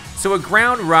 Okay. So a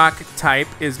Ground Rock type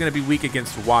is going to be weak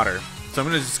against water. So I'm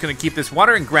just going to keep this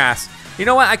water and grass. You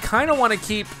know what? I kind of want to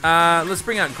keep... let's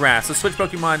bring out grass. Let's switch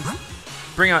Pokemon.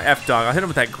 Bring out F-Dog. I'll hit him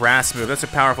with that grass move. That's a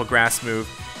powerful grass move.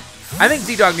 I think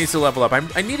D-Dog needs to level up.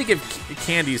 I need to give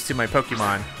candies to my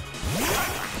Pokemon.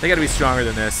 They got to be stronger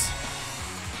than this.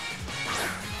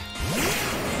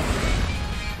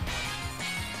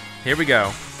 Here we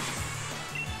go.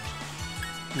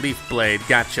 Leaf Blade.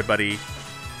 Gotcha, buddy.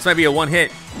 This might be a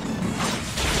 1-hit.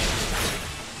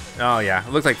 Oh, yeah.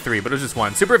 It looked like 3, but it was just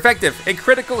 1. Super effective. A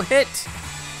critical hit.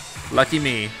 Lucky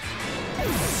me.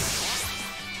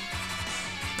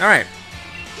 All right.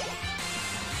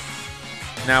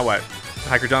 Now what?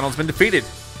 Hiker Donald's been defeated.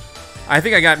 I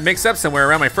think I got mixed up somewhere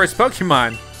around my first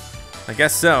Pokemon. I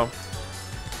guess so.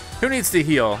 Who needs to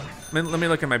heal? Let me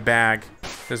look in my bag.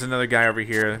 There's another guy over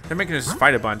here. They're making us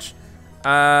fight a bunch.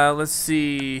 Let's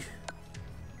see.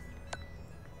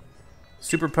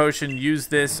 Super Potion, use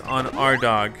this on our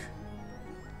dog.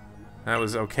 That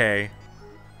was okay.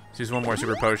 Let's use 1 more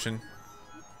Super Potion.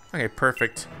 Okay,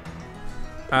 perfect.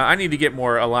 I need to get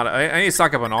more, I need to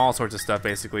stock up on all sorts of stuff,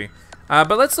 basically.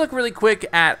 But let's look really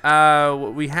quick at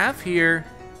what we have here.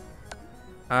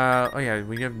 Oh yeah,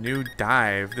 we have new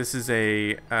dive. This is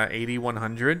a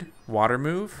 8100 water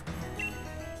move.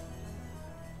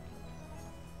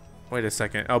 Wait a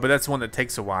second. Oh, but that's one that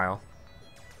takes a while.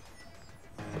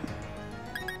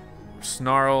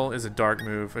 Snarl is a dark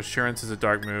move. Assurance is a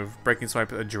dark move. Breaking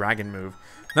Swipe, a dragon move.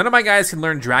 None of my guys can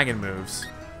learn dragon moves.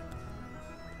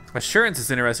 Assurance is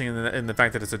interesting in the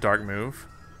fact that it's a dark move.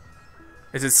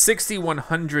 It's a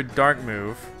 6100 dark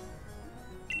move.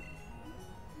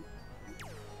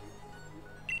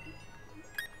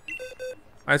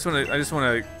 I just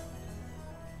want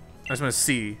to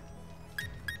see.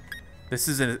 This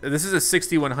is a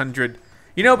 6100.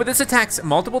 You know, but this attacks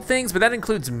multiple things, but that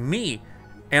includes me.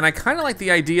 And I kind of like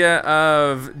the idea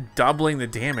of doubling the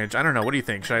damage. I don't know. What do you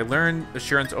think? Should I learn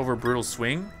Assurance over Brutal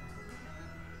Swing?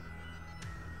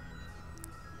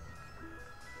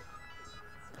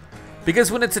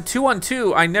 Because when it's a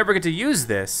 2-on-2, I never get to use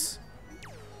this.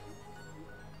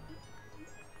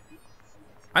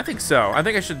 I think so. I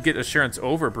think I should get Assurance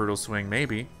over Brutal Swing,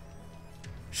 maybe.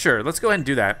 Sure, let's go ahead and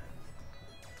do that.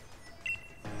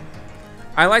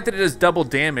 I like that it does double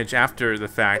damage after the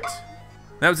fact.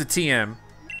 That was a TM.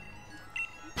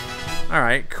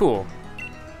 Alright, cool.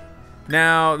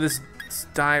 Now, this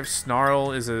Dive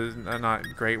Snarl is a not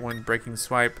great one. Breaking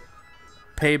Swipe.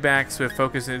 Payback, Swift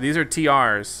Focus. These are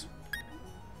TRs.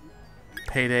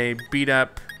 Payday, Beat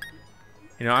Up.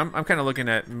 You know, I'm kind of looking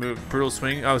at Brutal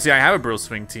Swing. Oh, see, I have a Brutal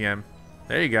Swing TM.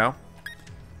 There you go.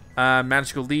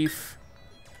 Magical Leaf.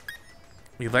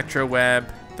 Electro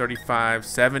Web, 35,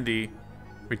 70.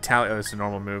 Retaliate, oh, this is a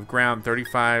normal move. Ground,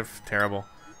 35, terrible.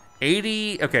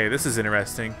 80, okay, this is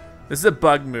interesting. This is a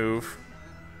bug move.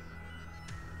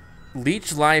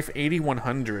 Leech Life,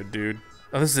 8100, dude.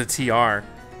 Oh, this is a TR.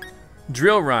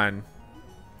 Drill Run.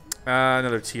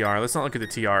 Another TR. Let's not look at the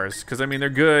TRs, because, I mean, they're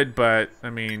good, but, I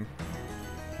mean,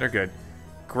 they're good.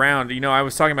 Ground, you know, I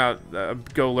was talking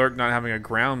about Go Lurk not having a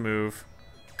ground move.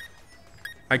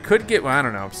 I could get, well, I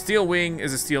don't know. Steel Wing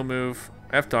is a steel move.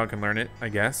 F-Dog can learn it, I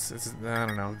guess. I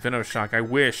don't know. Venoshock. I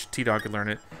wish T-Dog could learn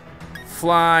it.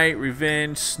 Fly,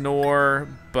 Revenge, Snore,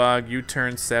 Bug,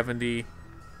 U-Turn, 70.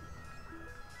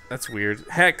 That's weird.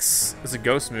 Hex is a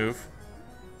ghost move.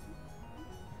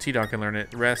 T-Dog can learn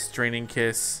it. Rest, Draining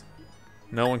Kiss.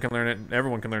 No one can learn it.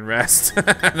 Everyone can learn Rest.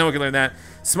 No one can learn that.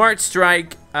 Smart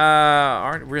Strike.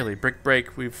 Aren't really. Brick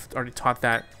Break. We've already taught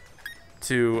that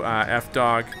to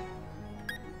F-Dog.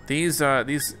 These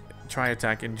Try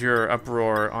Attack, Endure,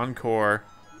 Uproar, Encore.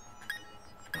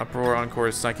 Uproar,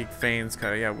 Encore, Psychic Feigns.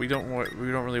 Yeah, we don't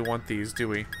really want these, do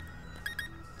we?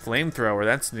 Flamethrower,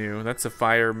 that's new. That's a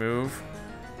fire move.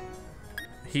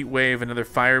 Heat Wave, another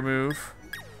fire move.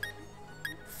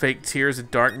 Fake Tears, a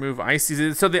dark move.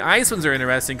 Icy. So the ice ones are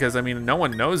interesting because, I mean, no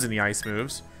one knows any ice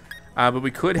moves. But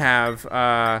we could have,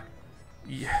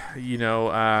 you know,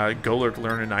 Golurk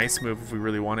learn an ice move if we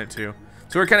really wanted to.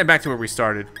 So we're kind of back to where we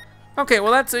started. Okay,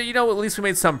 well, that's, you know, at least we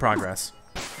made some progress.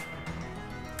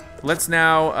 Let's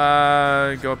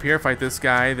now go up here, fight this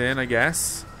guy then, I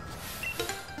guess.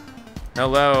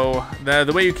 Hello.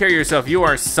 The way you carry yourself, you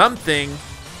are something.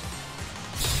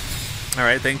 All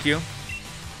right, thank you.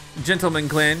 Gentleman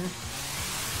Glenn.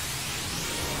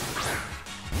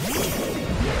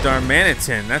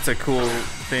 Darmanitan, that's a cool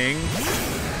thing.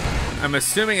 I'm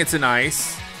assuming it's an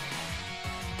ice.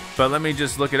 But let me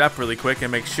just look it up really quick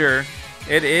and make sure.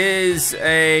 It is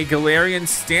a Galarian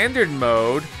standard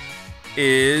mode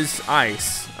is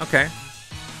ice. Okay.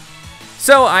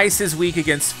 So ice is weak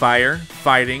against fire,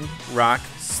 fighting, rock,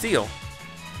 steel.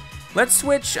 Let's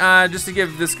switch just to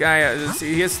give this guy,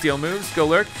 he has steel moves. Go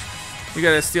Lurk. We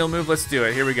got a steel move. Let's do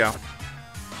it. Here we go.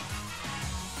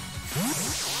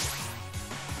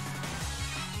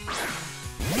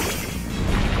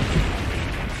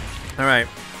 All right.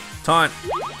 Taunt.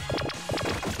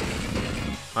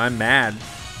 I'm mad.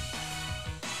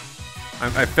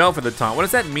 I fell for the taunt. What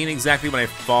does that mean exactly when I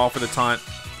fall for the taunt?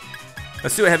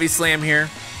 Let's do a heavy slam here.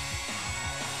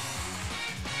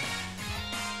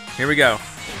 Here we go.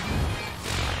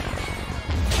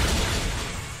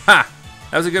 Ha!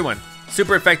 That was a good one.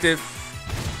 Super effective.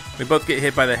 We both get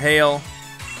hit by the hail.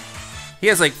 He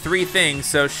has like 3 things,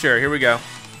 so sure, here we go.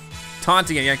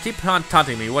 Taunting it. Yeah, keep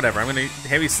taunting me. Whatever. I'm going to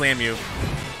heavy slam you.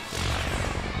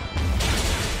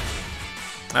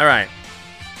 All right.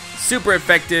 Super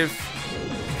effective.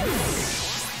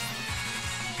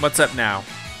 What's up now?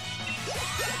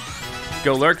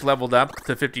 Go Lurk leveled up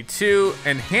to 52.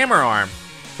 And Hammer Arm.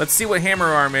 Let's see what Hammer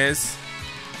Arm is.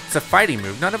 It's a fighting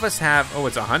move. None of us have... Oh,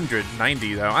 it's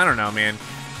 190, though. I don't know, man.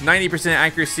 90%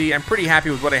 accuracy. I'm pretty happy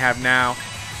with what I have now.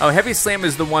 Oh, Heavy Slam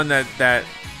is the one that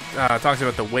talks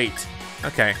about the weight.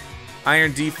 Okay.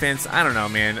 Iron Defense. I don't know,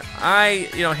 man.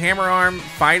 You know, Hammer Arm,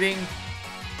 fighting.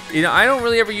 You know, I don't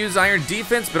really ever use Iron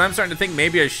Defense, but I'm starting to think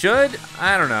maybe I should.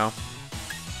 I don't know.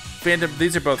 Phantom,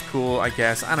 these are both cool, I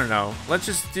guess. I don't know. Let's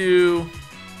just do...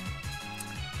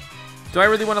 Do I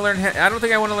really want to learn... I don't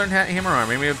think I want to learn Hammer Arm.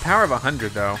 I mean, we have power of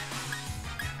 100, though.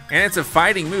 And it's a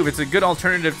fighting move. It's a good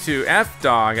alternative to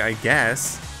F-Dog, I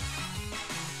guess.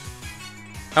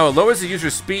 Oh, it lowers the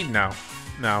user's speed? No.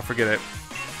 No, forget it.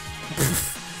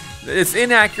 It's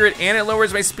inaccurate, and it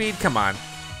lowers my speed? Come on.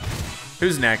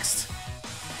 Who's next?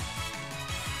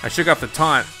 I shook off the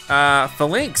taunt.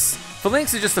 Phalanx.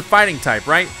 Phalanx is just a fighting type,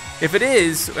 right? If it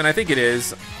is, and I think it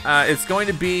is, it's going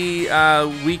to be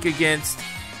weak against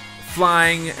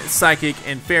flying, psychic,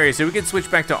 and fairy. So we can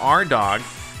switch back to R-Dog.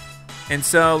 And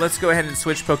so let's go ahead and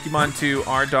switch Pokemon to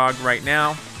R-Dog right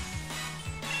now.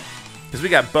 Because we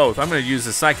got both. I'm going to use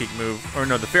the psychic move, or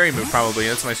no, the fairy move probably.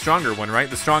 That's my stronger one, right?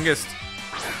 The strongest.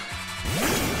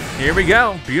 Here we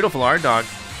go. Beautiful R-Dog.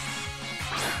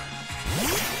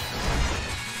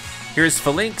 Here's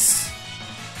Phalanx.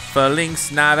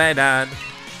 Phalanx Navidad.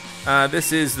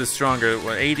 This is the stronger,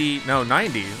 what, 80? No,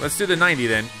 90. Let's do the 90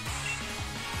 then.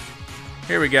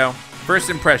 Here we go. First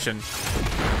impression.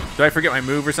 Do I forget my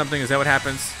move or something? Is that what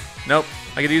happens? Nope.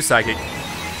 I gotta use Psychic.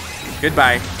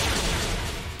 Goodbye.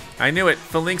 I knew it.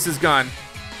 Phalanx is gone.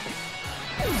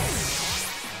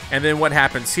 And then what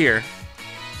happens here?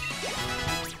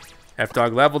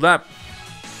 F-Dog leveled up.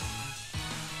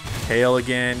 Hail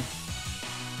again.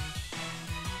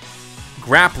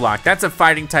 Graplock. That's a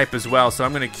fighting type as well, so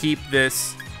I'm going to keep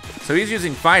this. So he's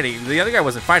using fighting. The other guy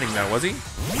wasn't fighting, though, was he?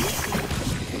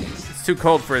 It's too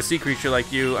cold for a sea creature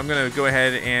like you. I'm going to go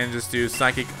ahead and just do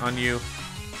Psychic on you.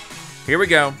 Here we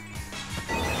go.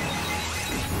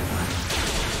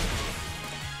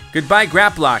 Goodbye,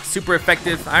 Graplock. Super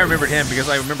effective. I remembered him because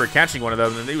I remember catching one of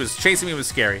them, and he was chasing me. It was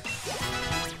scary.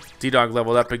 D-Dog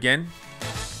leveled up again.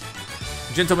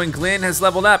 Gentleman Glenn has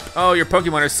leveled up. Oh, your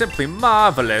Pokemon are simply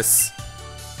marvelous.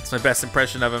 That's my best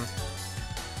impression of him.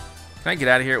 Can I get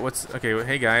out of here? Okay, well,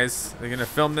 hey guys, they're gonna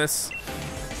film this.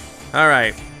 All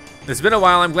right, it's been a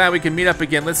while. I'm glad we can meet up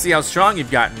again. Let's see how strong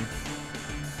you've gotten.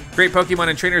 Great Pokemon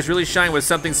and trainers really shine with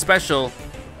something special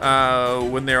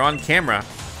when they're on camera.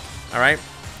 All right.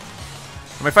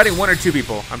 Am I fighting one or two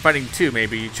people? I'm fighting two,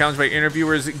 maybe. Challenged by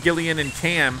interviewers Gillian and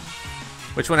Cam.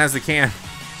 Which one has the can?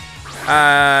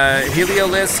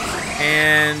 Heliolisk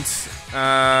and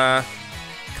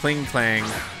Kling Clang.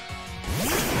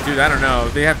 Dude, I don't know.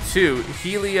 They have two.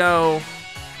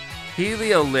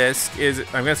 Heliolisk is,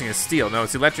 I'm guessing, a steel. No,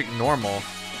 it's electric normal.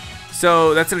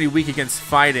 So that's gonna be weak against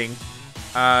fighting.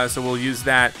 So we'll use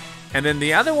that. And then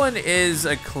the other one is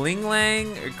a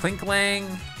Klinklang,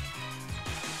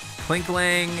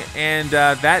 and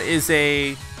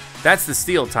that's the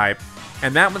steel type.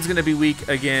 And that one's gonna be weak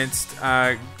against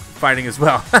fighting as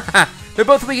well. They're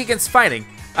both weak against fighting.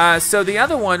 So the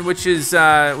other one, which is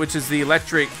the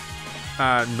electric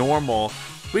normal,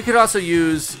 we could also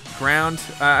use ground.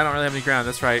 I don't really have any ground.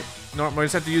 That's right. We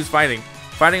just have to use fighting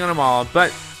on them all.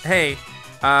 But hey,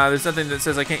 there's nothing that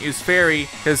says I can't use fairy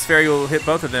because fairy will hit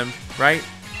both of them, right?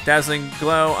 Dazzling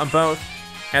glow on both.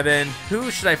 And then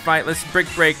who should I fight? Let's break.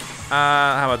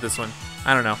 How about this one?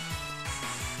 I don't know.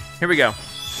 Here we go.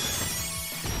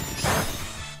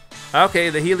 Okay,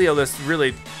 the Heliolisk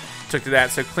really took to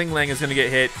that, so Klinglang is gonna get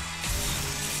hit.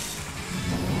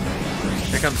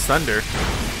 Here comes Thunder.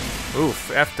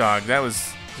 Oof, F-Dog, that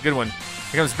was a good one.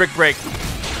 Here comes Brick Break.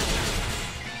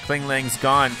 Klinglang's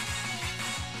gone.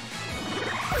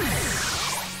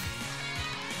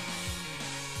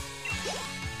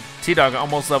 T-Dog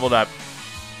almost leveled up.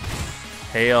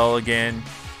 Hail again.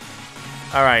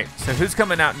 All right, so who's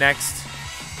coming out next?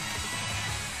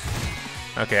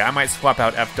 Okay, I might swap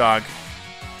out F-Dog.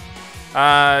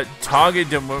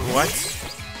 Togedim, what?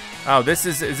 Oh,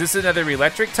 is this another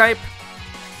electric type?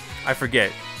 I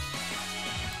forget.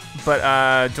 But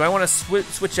do I want to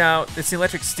switch out? It's the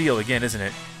electric steel again, isn't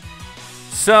it?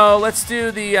 So let's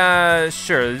do the,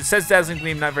 sure. It says Dazzling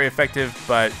Gleam, not very effective,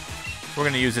 but we're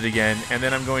going to use it again. And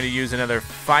then I'm going to use another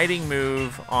fighting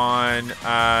move on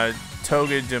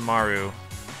Togedemaru.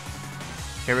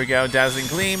 Here we go, Dazzling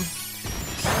Gleam.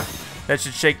 That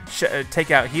should take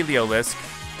out Heliolisk.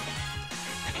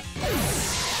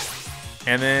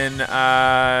 And then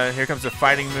here comes a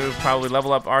fighting move, probably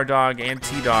level up R-Dog and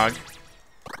T-Dog.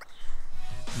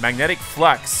 Magnetic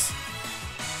Flux.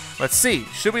 Let's see,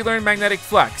 should we learn Magnetic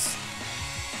Flux?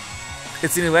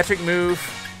 It's an electric move.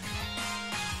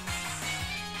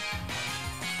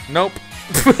 Nope.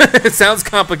 It sounds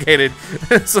complicated,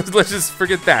 so let's just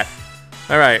forget that.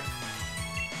 All right.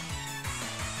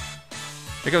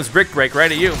 Here comes Brick Break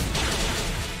right at you.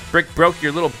 Brick broke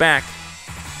your little back.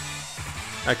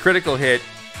 A critical hit.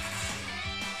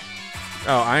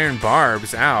 Oh, Iron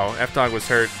Barbs. Ow. F-Dog was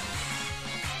hurt.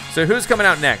 So who's coming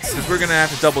out next? Because we're going to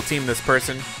have to double team this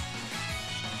person.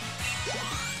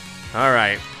 All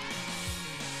right.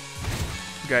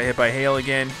 Got hit by Hail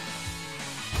again.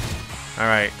 All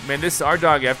right. Man, this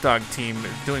R-Dog, F-Dog team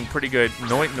is doing pretty good.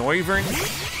 Noivern?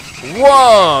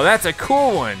 Whoa, that's a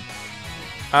cool one.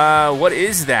 What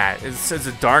is that? It says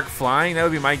a dark flying? That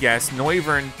would be my guess.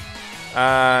 Noivern.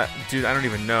 Dude, I don't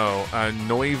even know.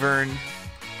 Noivern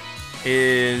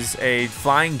is a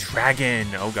flying dragon.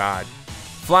 Oh, God.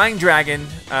 Flying dragon.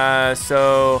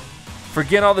 So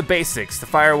forget all the basics. The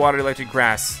fire, water, electric,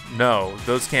 grass. No,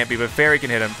 those can't be, but fairy can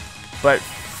hit him. But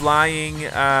flying,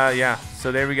 yeah.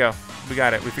 So there we go. We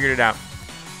got it. We figured it out.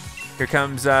 Here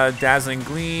comes Dazzling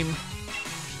Gleam.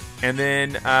 And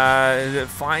then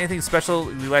flying, anything special,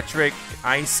 electric,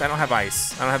 ice. I don't have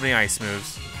ice. I don't have any ice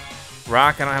moves.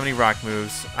 Rock, I don't have any rock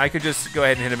moves. I could just go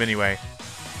ahead and hit him anyway.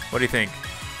 What do you think?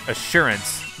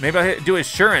 assurance. Maybe I'll do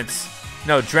assurance.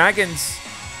 No, dragons.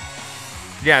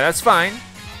 Yeah, that's fine.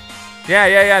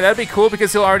 Yeah, that'd be cool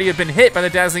because he'll already have been hit by the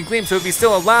dazzling gleam. So if he's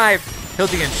still alive, he'll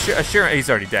be assurance. He's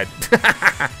already dead.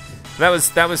 that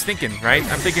was thinking, right?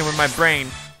 I'm thinking with my brain.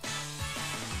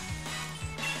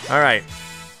 All right.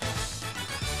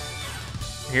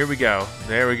 Here we go.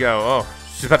 There we go. Oh,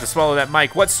 she's about to swallow that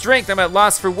mic. What strength? I'm at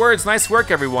loss for words. Nice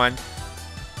work, everyone.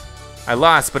 I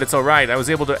lost, but it's all right. I was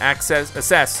able to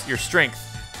assess your strength.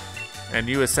 And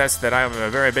you assessed that I'm a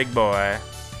very big boy.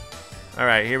 All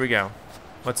right, here we go.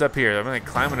 What's up here? I'm like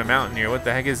climbing a mountain here. What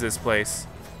the heck is this place?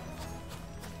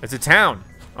 It's a town.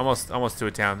 Almost to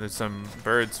a town. There's some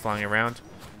birds flying around.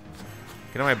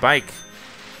 Get on my bike.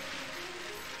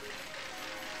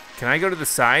 Can I go to the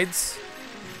sides?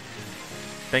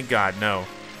 Thank God, no.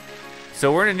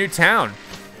 So we're in a new town.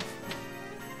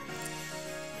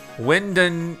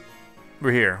 Wydon.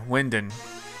 We're here, Wydon.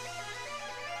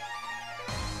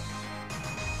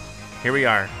 Here we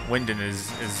are. Wydon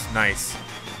is nice.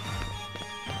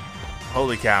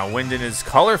 Holy cow, Wydon is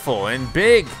colorful and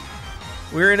big.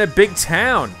 We're in a big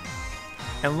town.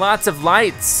 And lots of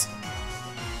lights.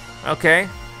 Okay.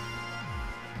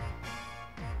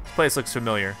 This place looks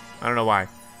familiar. I don't know why.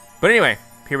 But anyway,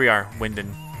 here we are,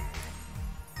 Wydon.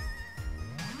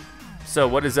 So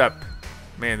what is up?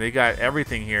 Man, they got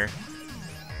everything here.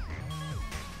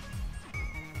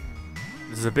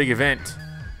 This is a big event.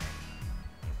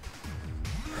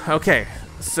 Okay,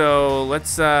 so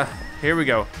let's, here we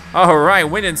go. All right,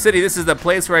 Wydon City, this is the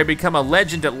place where I become a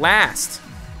legend at last.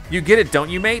 You get it, don't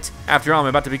you, mate? After all, I'm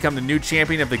about to become the new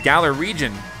champion of the Galar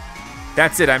region.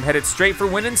 That's it, I'm headed straight for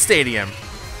Wydon Stadium.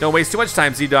 Don't waste too much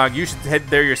time, Z-Dog. You should head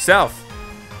there yourself.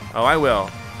 Oh, I will.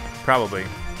 Probably.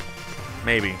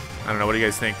 Maybe. I don't know, what do you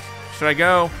guys think? Should I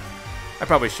go? I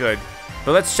probably should.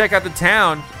 But let's check out the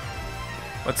town.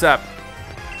 What's up?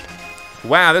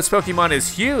 Wow, this Pokemon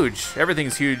is huge.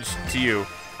 Everything's huge to you.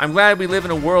 I'm glad we live in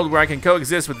a world where I can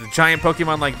coexist with a giant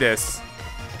Pokemon like this.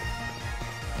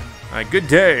 All right, good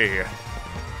day. All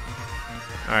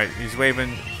right, he's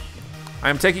waving.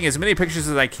 I'm taking as many pictures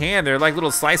as I can. They're like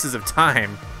little slices of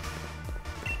time.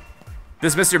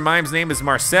 This Mr. Mime's name is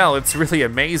Marcel. It's really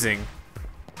amazing.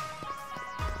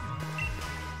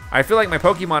 I feel like my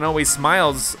Pokemon always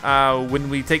smiles when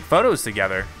we take photos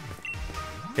together.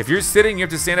 If you're sitting, you have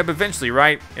to stand up eventually,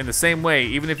 right? In the same way,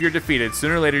 even if you're defeated,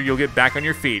 sooner or later you'll get back on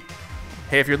your feet.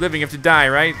 Hey, if you're living, you have to die,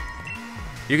 right?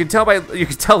 You can tell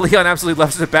Leon absolutely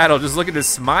loves the battle. Just look at his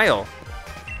smile.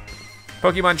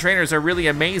 Pokemon trainers are really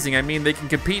amazing. I mean, they can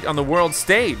compete on the world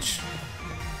stage.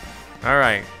 All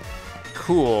right,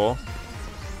 cool.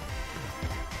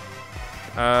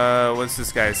 What's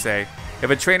this guy say? If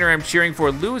a trainer I'm cheering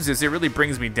for loses, it really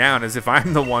brings me down, as if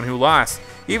I'm the one who lost.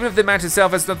 Even if the match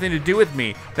itself has nothing to do with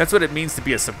me. That's what it means to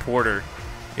be a supporter.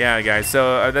 Yeah, guys,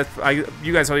 so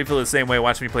you guys probably feel the same way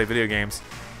watching me play video games.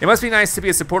 It must be nice to be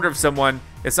a supporter of someone.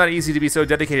 It's not easy to be so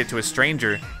dedicated to a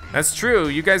stranger. That's true.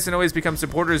 You guys can always become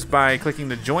supporters by clicking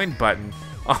the join button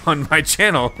on my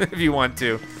channel if you want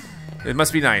to. It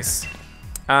must be nice.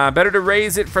 Better to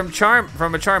raise it from a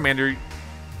Charmander.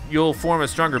 You'll form a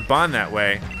stronger bond that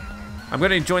way. I'm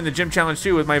going to join the gym challenge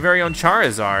too with my very own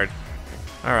Charizard.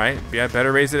 All right, yeah,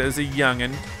 better raise it as a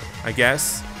youngin', I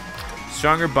guess.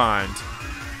 Stronger bond.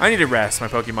 I need to rest my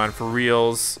Pokemon for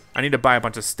reals. I need to buy a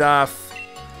bunch of stuff.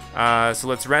 So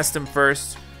let's rest him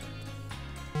first.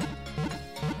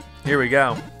 Here we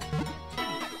go.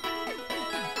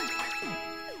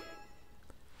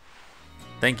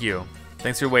 Thank you.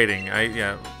 Thanks for waiting.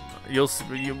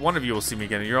 One of you will see me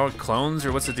again. You're all clones,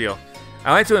 or what's the deal?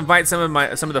 I like to invite some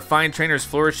of the fine trainers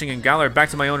flourishing in Galar back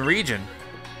to my own region.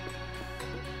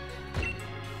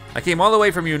 I came all the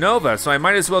way from Unova, so I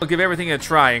might as well give everything a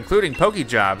try, including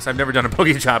Pokejobs. I've never done a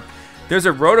Pokejob. There's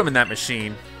a Rotom in that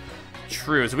machine.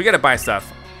 True, so we gotta buy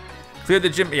stuff. Clear the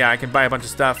gym. Yeah, I can buy a bunch of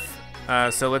stuff.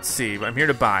 So let's see. I'm here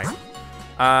to buy.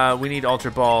 We need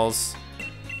Ultra Balls.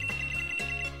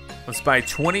 Let's buy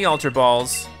 20 Ultra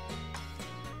Balls.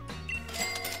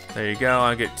 There you go.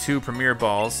 I'll get 2 Premier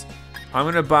Balls. I'm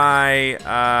gonna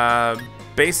buy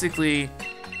basically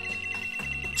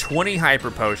 20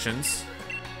 Hyper Potions.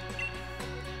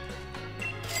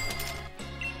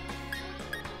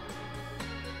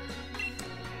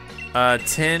 Uh,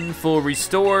 10 full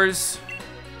restores.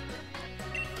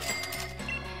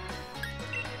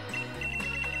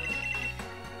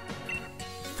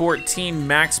 $14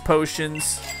 max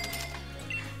potions.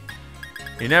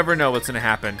 You never know what's gonna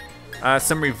happen.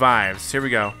 Some revives. Here we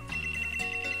go.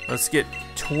 Let's get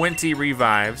 20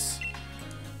 revives.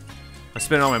 I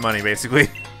spent all my money basically.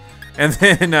 And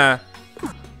then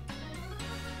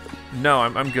No,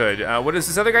 I'm good. What is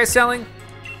this other guy selling?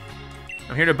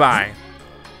 I'm here to buy.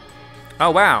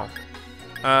 Oh, wow.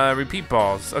 Repeat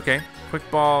balls. Okay. Quick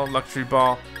ball, luxury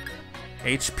ball.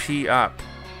 HP up.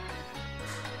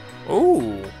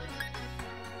 Ooh.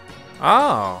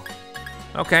 Oh.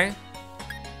 Okay.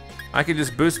 I can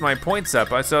just boost my points up.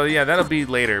 So, yeah, that'll be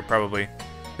later, probably.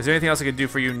 Is there anything else I can do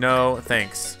for you? No,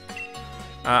 thanks.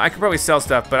 I could probably sell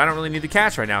stuff, but I don't really need the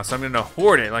cash right now, so I'm going to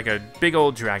hoard it like a big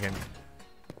old dragon.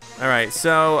 All right,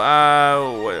 so,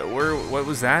 what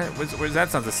was that? Where's that?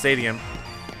 Sounds a stadium.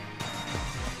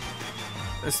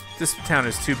 This town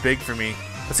is too big for me.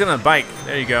 Let's get on a bike.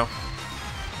 There you go.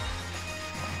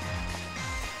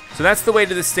 So that's the way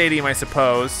to the stadium, I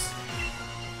suppose.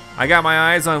 I got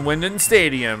my eyes on Wydon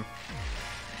Stadium.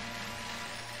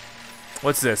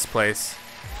 What's this place?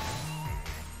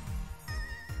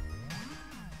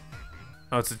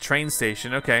 Oh, it's a train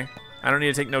station. Okay. I don't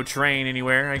need to take no train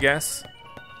anywhere, I guess.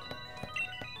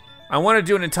 I want to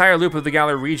do an entire loop of the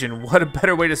Galar region. What a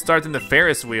better way to start than the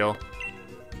Ferris wheel.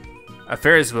 A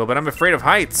Ferris wheel, but I'm afraid of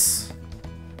heights.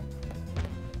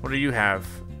 What do you have?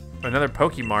 Another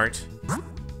Pokemart.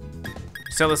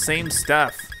 Sell the same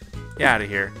stuff. Get out of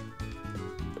here.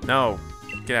 No,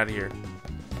 get out of here.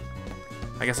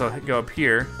 I guess I'll go up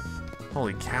here.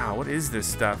 Holy cow, what is this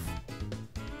stuff?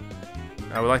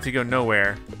 I would like to go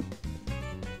nowhere.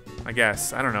 I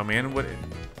guess, I don't know, man. What?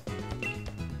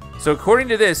 So according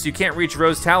to this, you can't reach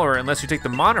Rose Tower unless you take the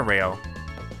monorail.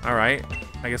 All right,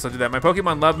 I guess I'll do that. My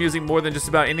Pokemon love music more than just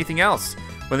about anything else.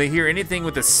 When they hear anything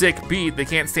with a sick beat, they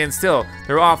can't stand still.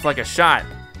 They're off like a shot.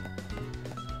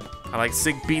 I like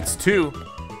sick beats too.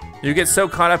 You get so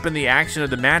caught up in the action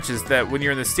of the matches that when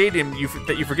you're in the stadium, you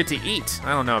forget to eat.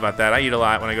 I don't know about that. I eat a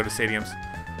lot when I go to stadiums.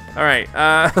 All right,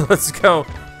 let's go.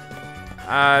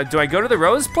 Do I go to the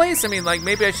Rose place? I mean, like,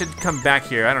 maybe I should come back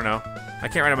here. I don't know. I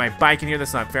can't ride on my bike in here.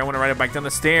 That's not fair. I want to ride a bike down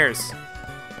the stairs.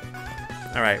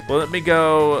 All right, well, let me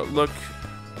go look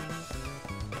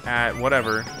at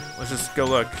whatever. Let's just go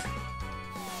look.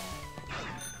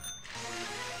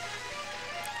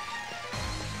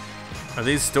 Are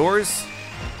these stores?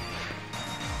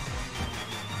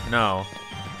 No.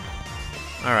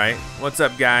 All right, what's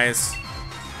up, guys?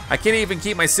 I can't even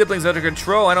keep my siblings under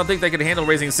control. I don't think they can handle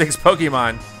raising 6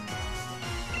 Pokemon.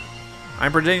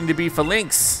 I'm pretending to be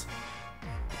Phalanx.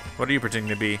 What are you pretending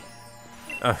to be?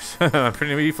 I'm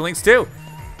pretending to be Phalanx too.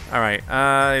 All right,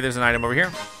 there's an item over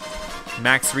here.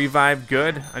 Max Revive,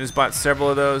 good. I just bought several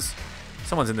of those.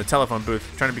 Someone's in the telephone booth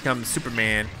trying to become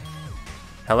Superman.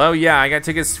 Hello, yeah, I got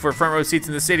tickets for front row seats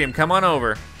in the stadium. Come on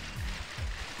over.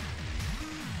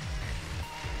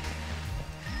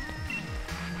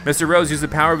 Mr. Rose used the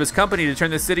power of his company to turn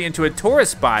the city into a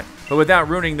tourist spot, but without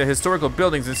ruining the historical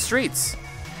buildings and streets.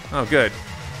 Oh, good.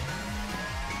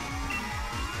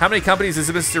 How many companies does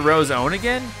Mr. Rose own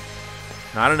again?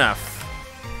 Not enough.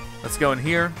 Let's go in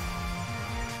here.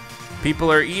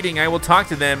 People are eating. I will talk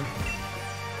to them.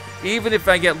 Even if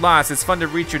I get lost, it's fun to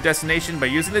reach your destination by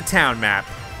using the town map.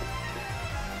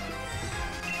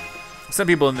 Some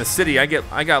people in the city, I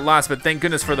got lost, but thank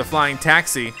goodness for the flying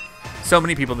taxi. So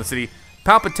many people in the city.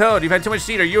 Palpitoad, you've had too much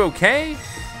to eat. Are you okay?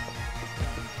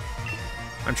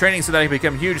 I'm training so that I can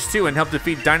become huge too and help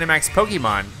defeat Dynamax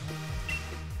Pokemon.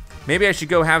 Maybe I should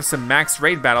go have some max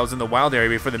raid battles in the wild area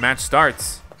before the match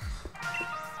starts.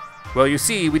 Well, you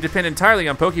see, we depend entirely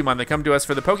on Pokemon that come to us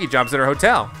for the Pokejobs at our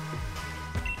hotel.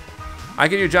 I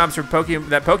can do jobs for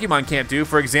that Pokemon can't do.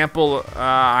 For example,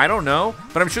 I don't know,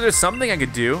 but I'm sure there's something I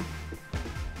could do.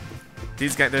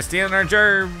 These guys, they're stealing our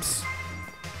gerbs.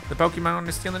 The Pokemon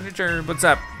are stealing your gerb. What's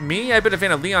up? Me? I've been a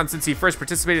fan of Leon since he first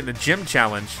participated in the gym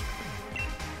challenge.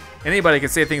 Anybody can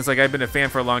say things like I've been a fan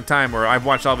for a long time or I've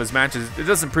watched all of his matches. It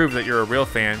doesn't prove that you're a real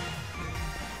fan.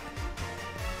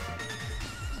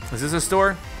 Is this a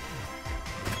store?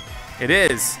 It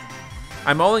is.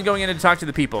 I'm only going in to talk to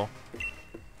the people.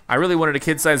 I really wanted a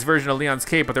kid-sized version of Leon's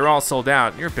cape, but they're all sold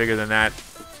out. You're bigger than that.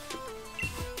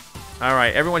 All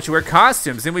right, everyone should wear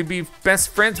costumes, then we'd be best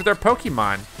friends with our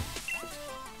Pokemon.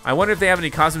 I wonder if they have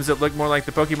any costumes that look more like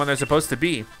the Pokemon they're supposed to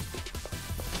be.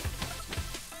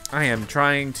 I am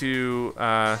trying to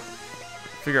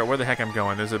figure out where the heck I'm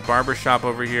going. There's a barber shop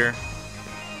over here.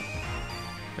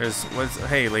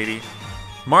 Hey, lady.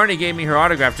 Marnie gave me her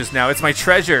autograph just now. It's my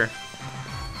treasure.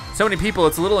 So many people,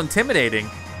 it's a little intimidating.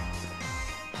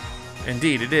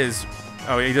 Indeed, it is.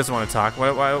 Oh, he doesn't want to talk.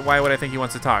 Why would I think he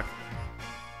wants to talk?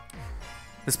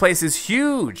 This place is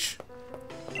huge.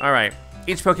 All right.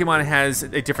 Each Pokemon has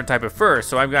a different type of fur,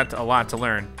 so I've got a lot to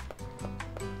learn.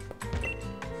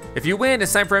 If you win,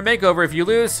 it's time for a makeover. If you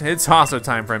lose, it's also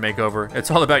time for a makeover.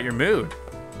 It's all about your mood.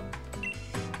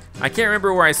 I can't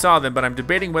remember where I saw them, but I'm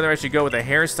debating whether I should go with a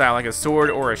hairstyle like a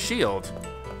sword or a shield.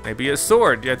 Maybe a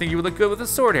sword. I think you would look good with a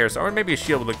sword hairstyle, or maybe a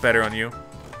shield would look better on you.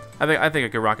 I think I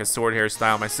could rock a sword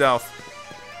hairstyle myself.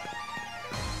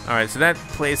 All right, so that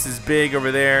place is big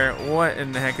over there. What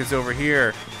in the heck is over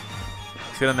here?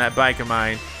 Let's get on that bike of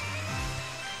mine.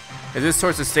 Is this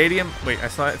towards the stadium? Wait, I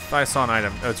thought I saw an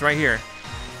item. Oh, it's right here.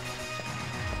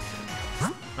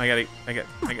 I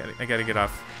gotta get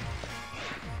off.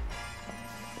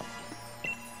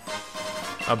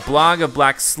 A block of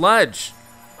black sludge.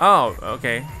 Oh,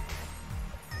 okay.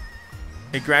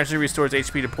 It gradually restores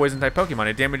HP to poison type Pokemon.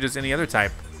 It damages any other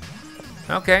type.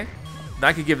 Okay.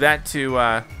 I could give that to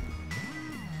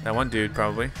that one dude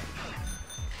probably.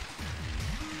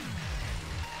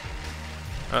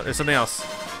 Oh, there's something else.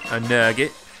 A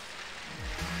nugget.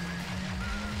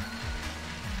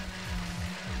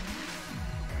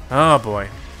 Oh boy.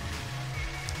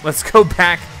 Let's go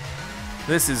back.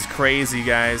 This is crazy,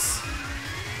 guys.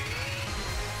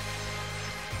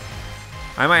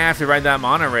 I might have to ride that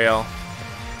monorail.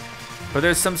 But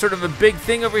there's some sort of a big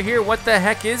thing over here. What the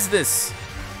heck is this?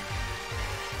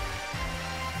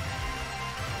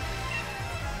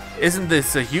 Isn't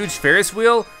this a huge Ferris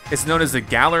wheel? It's known as the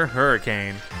Galar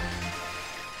Hurricane.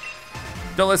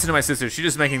 Don't listen to my sister. She's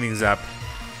just making things up.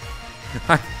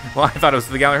 Well, I thought it was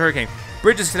the Galar Hurricane.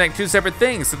 Bridges connect two separate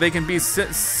things, so they can be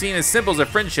seen as symbols of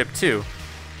friendship, too.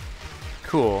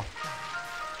 Cool.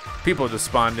 People just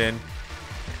spawned in.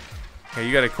 Okay,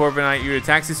 you got a Scorbunny, you're a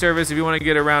taxi service. If you want to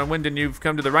get around Wydon, you've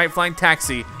come to the right flying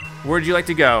taxi. Where'd you like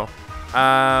to go?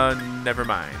 Never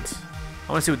mind.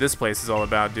 I want to see what this place is all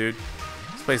about, dude.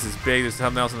 This place is big. There's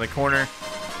something else in the corner.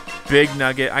 Big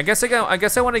nugget. I guess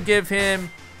I want to give him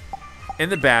in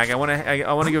the bag. I want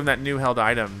to give him that new held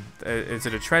item. Is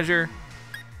it a treasure?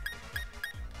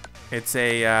 It's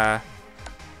a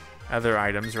other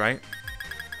items, right?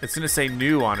 It's gonna say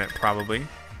new on it probably.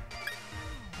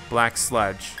 Black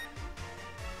sludge.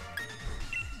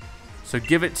 So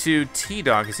give it to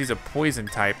T-Dog because he's a poison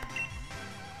type.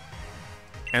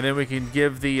 And then we can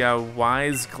give the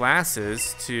wise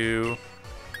glasses to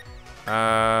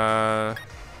our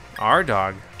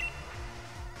dog.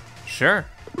 Sure.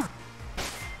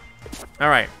 All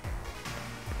right.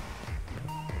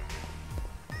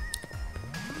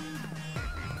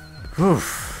 Whew,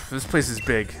 this place is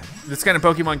big. This kind of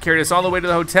Pokemon carried us all the way to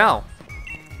the hotel.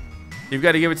 You've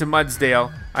got to give it to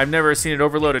Mudsdale. I've never seen it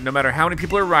overloaded, no matter how many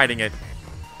people are riding it.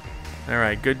 All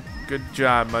right, good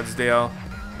job, Mudsdale.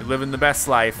 You're living the best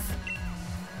life.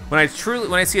 When I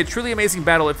see a truly amazing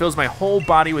battle, it fills my whole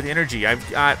body with energy. I've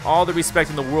got all the respect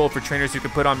in the world for trainers who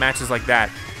can put on matches like that.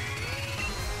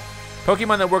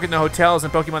 Pokemon that work in the hotels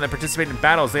and Pokemon that participate in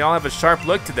battles, they all have a sharp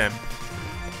look to them.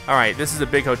 All right, this is a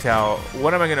big hotel.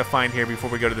 What am I gonna find here before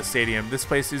we go to the stadium? This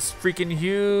place is freaking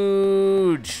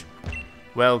huge.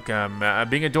 Welcome.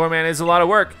 Being a doorman is a lot of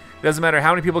work. It doesn't matter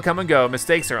how many people come and go.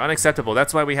 Mistakes are unacceptable.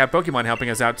 That's why we have Pokemon helping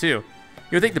us out too.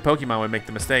 You would think the Pokemon would make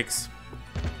the mistakes.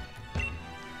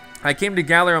 I came to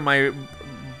Galar on my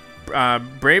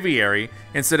Braviary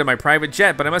instead of my private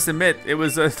jet, but I must admit it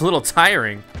was a little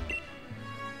tiring.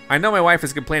 I know my wife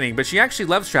is complaining, but she actually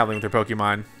loves traveling with her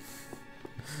Pokemon.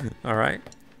 All right.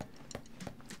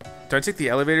 Do I take the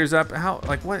elevators up?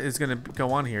 What is gonna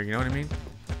go on here? You know what I mean?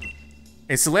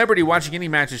 A celebrity watching any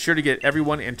match is sure to get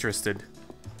everyone interested.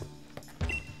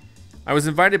 I was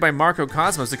invited by Marco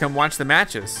Cosmos to come watch the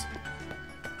matches.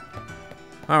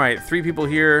 All right, 3 people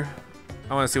here.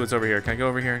 I want to see what's over here. Can I go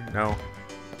over here? No.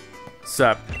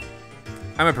 Sup?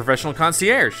 I'm a professional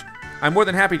concierge. I'm more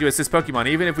than happy to assist Pokemon,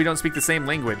 even if we don't speak the same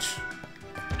language.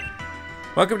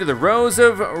 Welcome to the Rose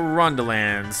of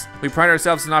Rondalands. We pride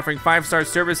ourselves in offering 5-star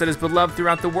service that is beloved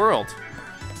throughout the world.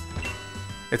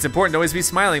 It's important to always be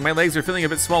smiling. My legs are feeling a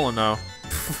bit swollen, though.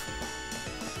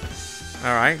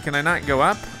 All right, can I not go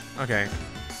up? Okay.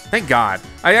 Thank God.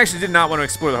 I actually did not want to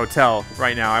explore the hotel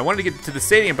right now. I wanted to get to the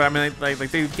stadium, but I mean, like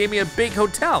they gave me a big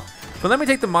hotel. But let me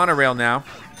take the monorail now.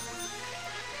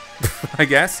 I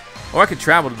guess. Or I could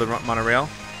travel to the monorail.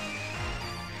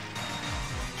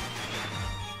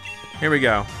 Here we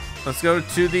go. Let's go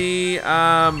to the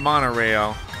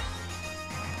monorail.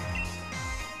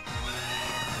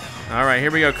 All right,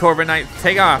 here we go. Corviknight,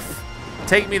 take off.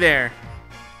 Take me there.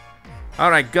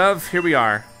 All right, Gov, here we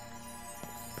are.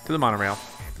 To the monorail.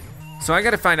 So I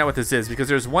gotta find out what this is because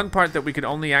there's one part that we can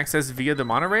only access via the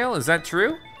monorail. Is that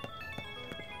true?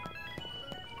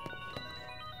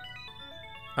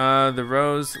 The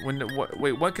rose.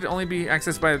 Wait, what could only be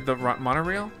accessed by the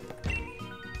monorail?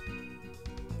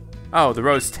 Oh, the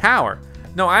Rose Tower.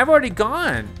 No, I've already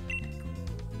gone.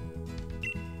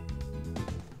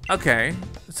 Okay.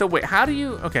 So wait, how do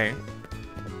you? Okay.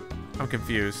 I'm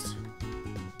confused.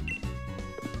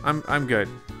 I'm good.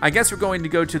 I guess we're going to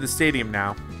go to the stadium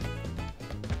now.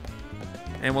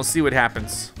 And we'll see what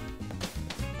happens.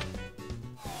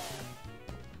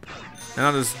 And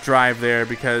I'll just drive there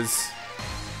because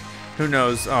who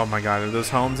knows? Oh my god, are those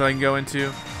homes I can go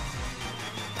into?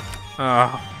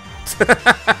 Oh.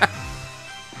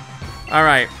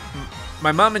 Alright.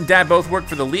 My mom and dad both work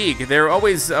for the league. They're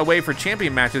always away for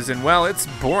champion matches, and well, it's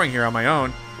boring here on my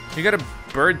own. You got a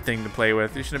bird thing to play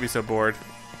with. You shouldn't be so bored.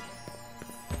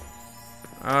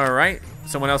 Alright.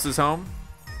 Someone else is home.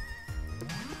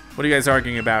 What are you guys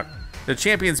arguing about? The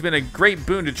champion's been a great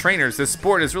boon to trainers. This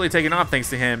sport has really taken off thanks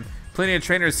to him. Plenty of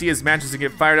trainers see his matches and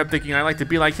get fired up thinking I'd like to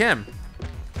be like him.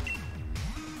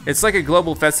 It's like a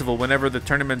global festival whenever the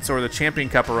tournaments or the champion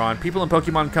cup are on. People in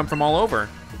Pokemon come from all over.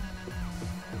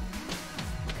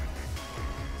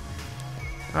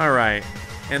 Alright.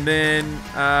 And then,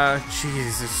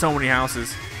 jeez, there's so many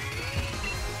houses.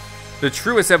 The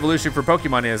truest evolution for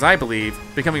Pokemon is, I believe,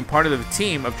 becoming part of the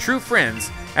team of true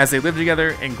friends as they live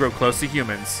together and grow close to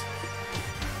humans.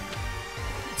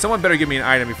 Someone better give me an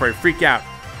item before I freak out.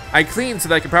 I clean so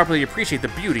that I can properly appreciate the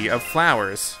beauty of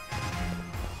flowers.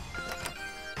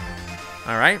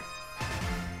 Alright.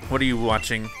 What are you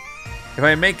watching? If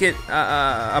I make it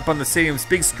up on the stadium's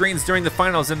big screens during the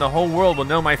finals, then the whole world will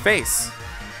know my face.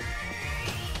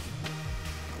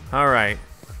 Alright.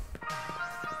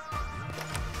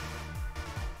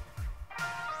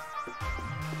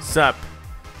 Sup?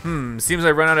 Seems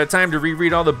I've run out of time to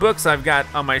reread all the books I've got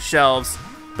on my shelves.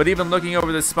 But even looking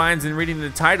over the spines and reading the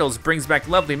titles brings back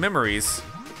lovely memories.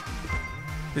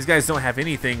 These guys don't have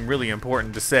anything really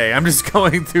important to say. I'm just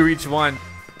going through each one.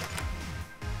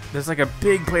 There's like a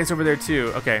big place over there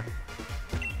too. Okay.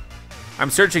 I'm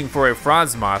searching for a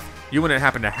Frosmoth. You wouldn't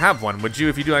happen to have one, would you?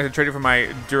 If you do, I could trade it for my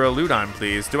Duraludon,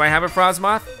 please. Do I have a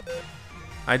Frosmoth?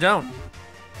 I don't.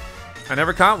 I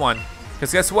never caught one.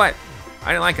 Because guess what?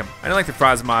 I didn't like him. I didn't like the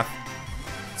Frosmoth.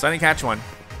 So I didn't catch one.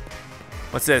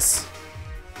 What's this?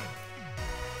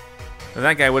 Well,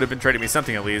 that guy would have been trading me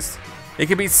something at least. It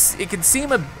can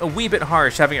seem a wee bit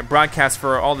harsh having it broadcast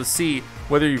for all to see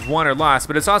whether you've won or lost,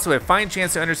 but it's also a fine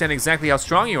chance to understand exactly how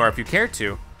strong you are if you care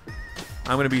to.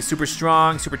 I'm gonna be super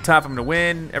strong, super tough, I'm gonna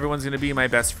win, everyone's gonna be my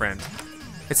best friend.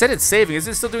 It said it's saving, is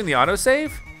it still doing the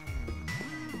autosave?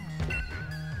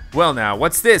 Well now,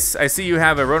 what's this? I see you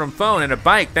have a Rotom phone and a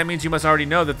bike. That means you must already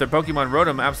know that the Pokemon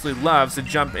Rotom absolutely loves to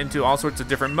jump into all sorts of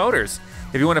different motors.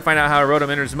 If you want to find out how a Rotom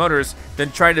enters motors,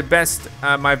 then try to best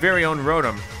my very own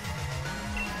Rotom.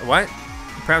 What?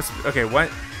 Perhaps, okay, what?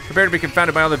 Prepare to be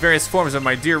confounded by all the various forms of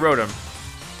my dear Rotom.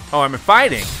 Oh, I'm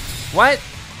fighting. What?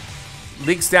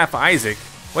 League Staff Isaac.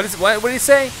 What did he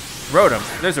say?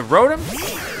 Rotom. There's a Rotom?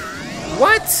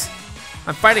 What?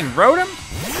 I'm fighting Rotom?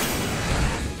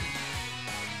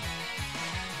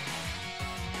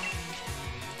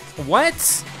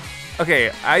 What?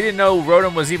 Okay, I didn't know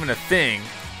Rotom was even a thing.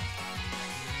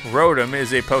 Rotom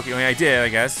is a Pokemon. I mean, I did, I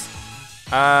guess.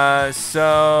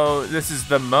 So this is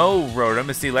the Mo Rotom.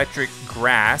 It's the electric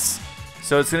grass.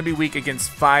 So it's gonna be weak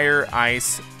against fire,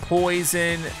 ice,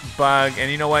 poison, bug,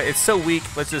 and you know what? It's so weak.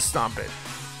 Let's just stomp it.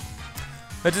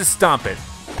 Let's just stomp it.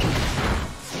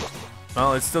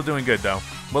 Well, it's still doing good though.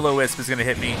 Will-O-Wisp is gonna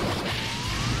hit me.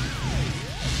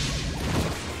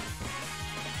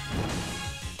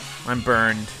 I'm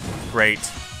burned. Great.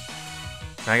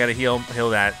 I gotta heal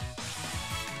that.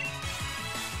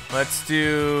 Let's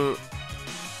do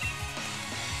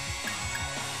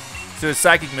a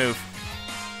psychic move.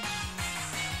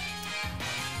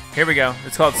 Here we go.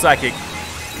 It's called Psychic.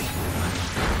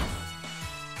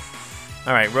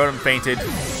 Alright, Rotom fainted.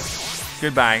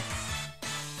 Goodbye.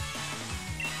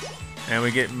 And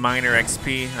we get minor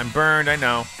XP. I'm burned, I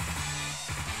know.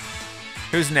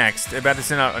 Who's next? About to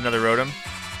send out another Rotom.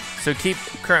 So keep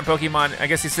current Pokemon. I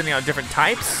guess he's sending out different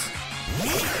types?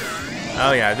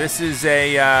 Oh yeah, this is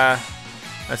a,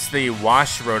 that's the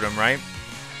Wash Rotom, right?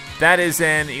 That is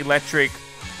an electric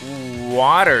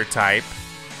water type.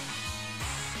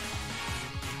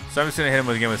 So I'm just gonna hit him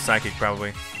again with Psychic,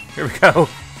 probably. Here we go.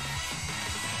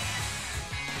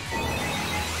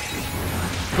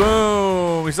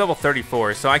 Boom! He's level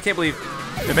 34, so I can't believe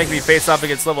they're making me face off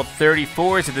against level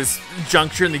 34s at this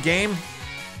juncture in the game.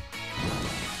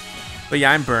 But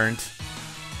yeah, I'm burned.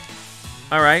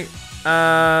 Alright.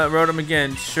 Rotom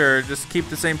again, sure. Just keep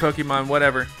the same Pokemon,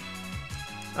 whatever.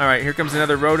 Alright, here comes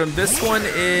another Rotom. This one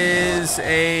is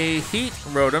a Heat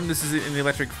Rotom. This is an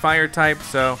electric fire type,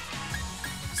 so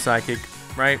Psychic,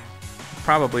 right?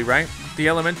 Probably, right? The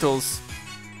elementals,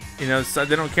 you know, so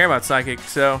they don't care about Psychic,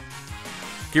 so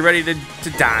get ready to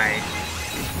die.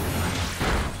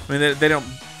 I mean, they don't...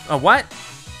 Oh, what?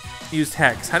 used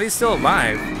Hex. How do you still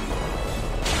alive?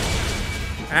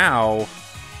 Ow.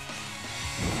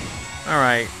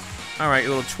 Alright. Alright, you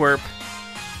little twerp.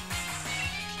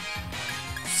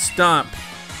 Stomp.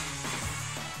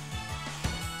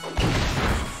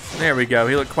 There we go.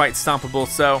 He looked quite stompable,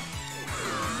 so.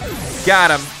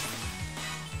 Got him.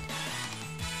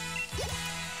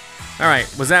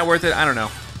 Alright, was that worth it? I don't know.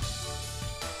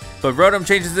 But Rotom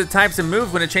changes its types and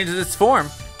moves when it changes its form.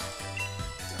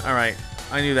 Alright,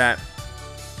 I knew that.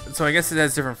 So I guess it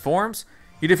has different forms?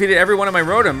 You defeated every one of my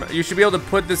Rotom. You should be able to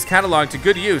put this catalog to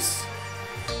good use.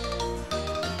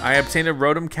 I obtained a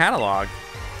Rotom catalog.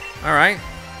 Alright.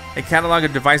 A catalog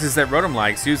of devices that Rotom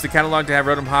likes. Use the catalog to have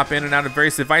Rotom hop in and out of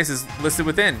various devices listed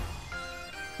within.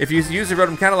 If you use the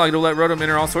Rotom catalog, it'll let Rotom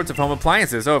enter all sorts of home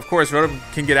appliances. Oh, of course, Rotom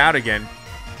can get out again.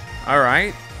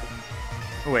 Alright.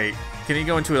 Wait, can he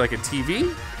go into like a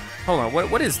TV? Hold on,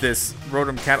 what is this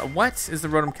Rotom catalog? What is the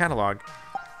Rotom catalog?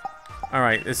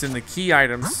 Alright, it's in the key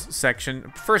items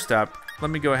section. First up,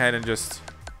 let me go ahead and just...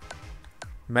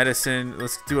 Medicine,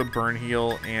 let's do a burn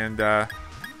heal, and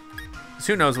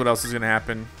who knows what else is gonna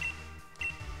happen.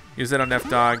 Use that on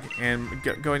F-Dog, and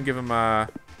go and give him a...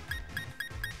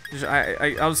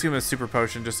 I'll just give him a super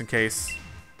potion just in case.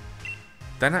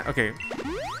 Then okay.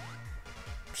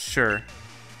 Sure.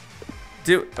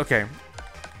 Okay.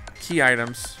 Key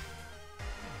items.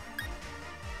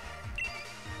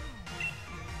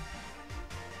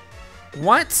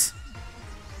 What?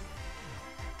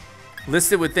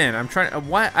 Listed within. I'm trying.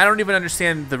 What? I don't even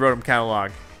understand the Rotom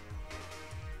catalog.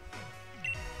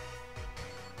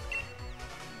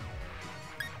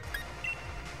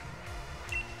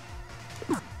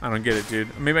 I don't get it,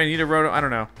 dude. Maybe I need a Rotom. I don't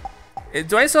know.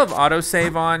 Do I still have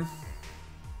autosave on?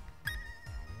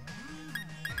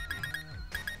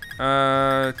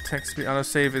 Text speed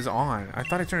autosave is on. I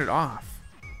thought I turned it off.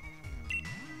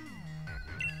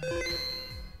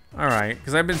 Alright,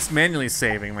 because I've been manually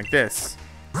saving like this.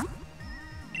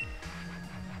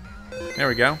 There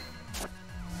we go.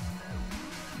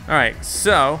 Alright,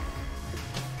 so.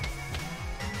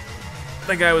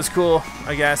 That guy was cool,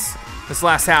 I guess. This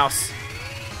last house.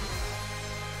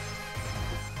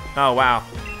 Oh, wow.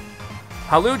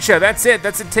 Halucha, that's it.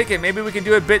 That's a ticket. Maybe we can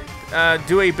do a bit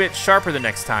sharper the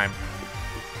next time.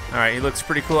 Alright, he looks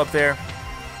pretty cool up there.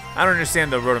 I don't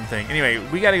understand the Rotom thing. Anyway,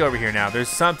 we gotta go over here now. There's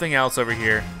something else over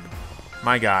here.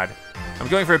 My god. I'm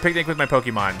going for a picnic with my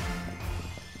Pokemon.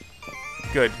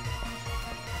 Good.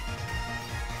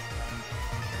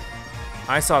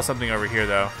 I saw something over here,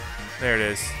 though. There it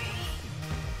is.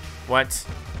 What?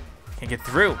 Can't get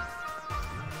through.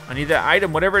 I need that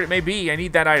item, whatever it may be. I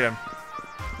need that item.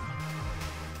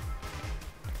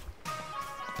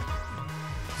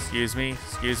 Excuse me,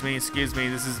 excuse me, excuse me.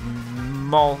 This is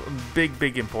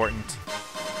big important.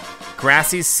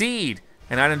 Grassy Seed.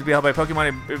 An item to be held by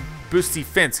Pokemon in Boost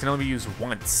Defense. Can only be used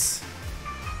once.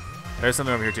 There's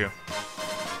something over here, too.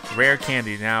 Rare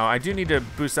candy. Now, I do need to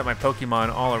boost up my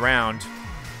Pokemon all around.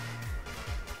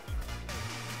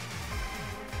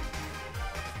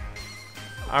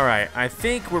 Alright, I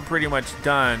think we're pretty much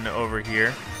done over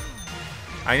here.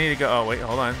 I need to go, oh wait,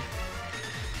 hold on.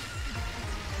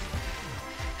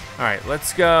 Alright,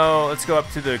 let's go up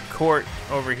to the court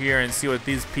over here and see what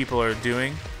these people are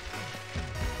doing.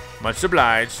 Much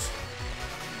obliged.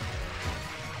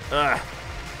 Ugh.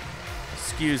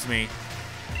 Excuse me.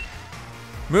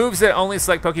 Moves that only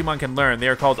select Pokemon can learn. They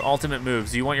are called ultimate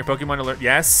moves. Do you want your Pokemon to learn?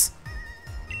 Yes?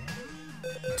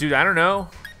 Dude, I don't know.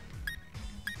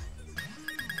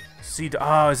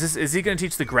 Oh, is he gonna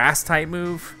teach the grass type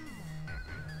move?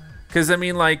 Because I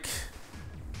mean, like,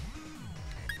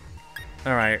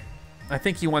 all right, I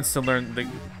think he wants to learn the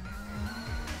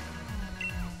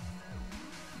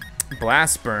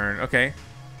Blast Burn. Okay,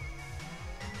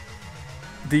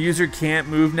 the user can't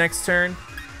move next turn.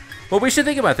 Well, we should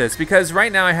think about this because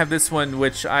right now I have this one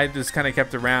which I just kind of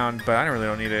kept around, but I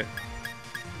don't need it.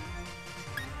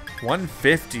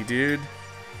 150, dude.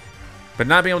 But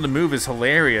not being able to move is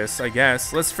hilarious, I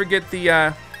guess. Let's forget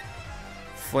the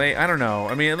flame. I don't know.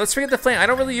 I mean, let's forget the flame. I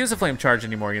don't really use a flame charge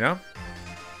anymore, you know?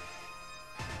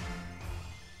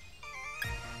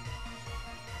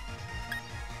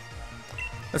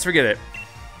 Let's forget it.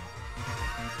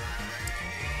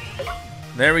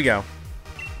 There we go.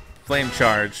 Flame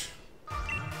charge.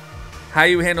 How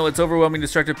you handle its overwhelming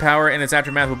destructive power and its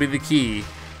aftermath will be the key.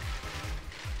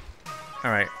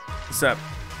 Alright. What's up?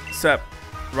 What's up?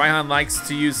 Raihan likes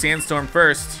to use Sandstorm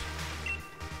first.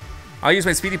 I'll use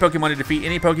my speedy Pokemon to defeat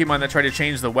any Pokemon that try to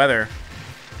change the weather.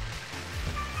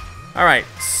 Alright,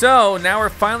 so now we're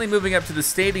finally moving up to the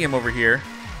stadium over here.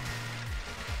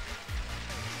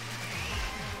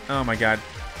 Oh my god.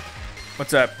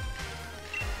 What's up?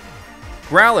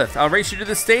 Growlithe, I'll race you to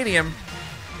the stadium.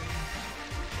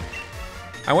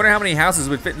 I wonder how many houses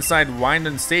would fit inside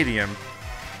Wydon Stadium.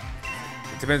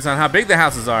 It depends on how big the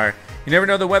houses are. You never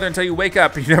know the weather until you wake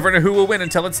up. You never know who will win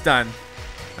until it's done.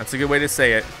 That's a good way to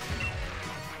say it.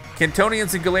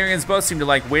 Cantonians and Galarians both seem to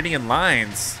like waiting in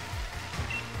lines.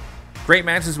 Great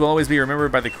matches will always be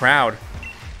remembered by the crowd.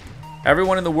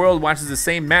 Everyone in the world watches the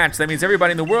same match. That means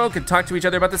everybody in the world can talk to each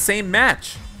other about the same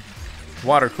match.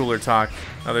 Water cooler talk.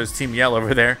 Oh, there's Team Yell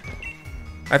over there.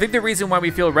 I think the reason why we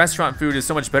feel restaurant food is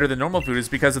so much better than normal food is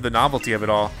because of the novelty of it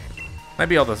all. Might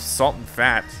be all the salt and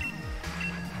fat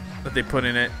that they put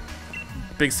in it.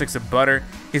 Big sticks of butter.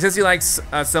 He says he likes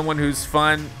someone who's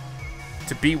fun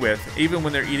to be with, even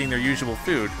when they're eating their usual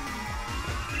food.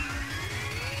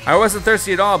 I wasn't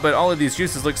thirsty at all, but all of these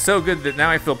juices look so good that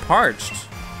now I feel parched.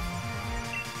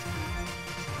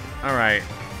 All right,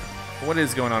 what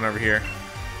is going on over here?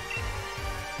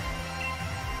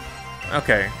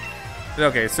 Okay,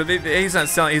 so he's not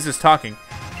selling, he's just talking.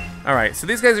 All right, so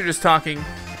these guys are just talking.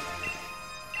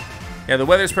 Yeah, the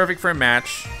weather's perfect for a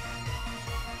match.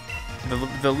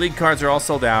 The league cards are all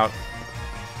sold out.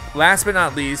 Last but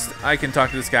not least, I can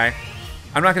talk to this guy.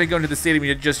 I'm not going to go into the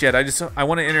stadium just yet. I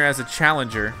want to enter as a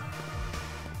challenger.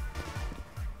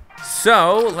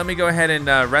 So let me go ahead and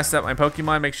rest up my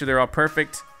Pokemon, make sure they're all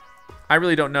perfect. I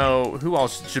really don't know who all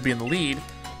should be in the lead,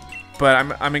 but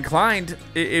I'm inclined.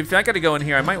 If I got to go in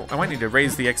here, I might need to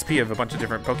raise the XP of a bunch of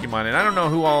different Pokemon, and I don't know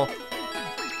who all.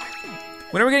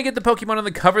 When are we going to get the Pokemon on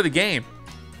the cover of the game?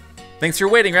 Thanks for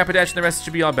waiting. Rapidash and the rest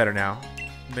should be all better now.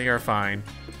 They are fine.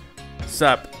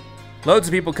 Sup. Loads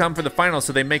of people come for the finals,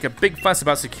 so they make a big fuss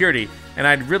about security, and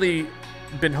I'd really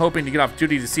been hoping to get off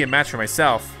duty to see a match for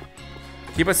myself.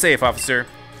 Keep us safe, officer.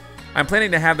 I'm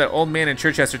planning to have that old man in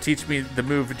Chichester teach me the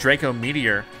move Draco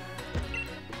Meteor.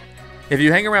 If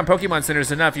you hang around Pokemon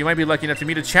centers enough, you might be lucky enough to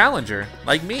meet a challenger,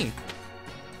 like me.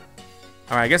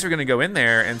 Alright, I guess we're gonna go in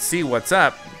there and see what's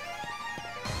up.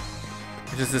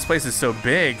 It's just this place is so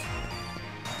big.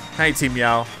 Hi, Team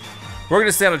Yell. We're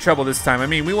gonna stay out of trouble this time. I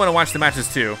mean, we wanna watch the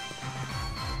matches too.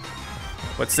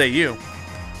 What say you?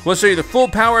 We'll show you the full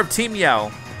power of Team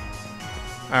Yell.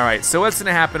 Alright, so what's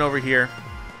gonna happen over here?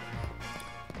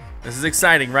 This is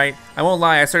exciting, right? I won't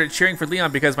lie, I started cheering for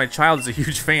Leon because my child is a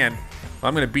huge fan. Well,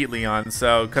 I'm gonna beat Leon,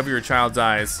 so cover your child's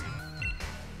eyes.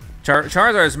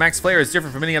 Charizard's max flare is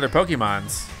different from any other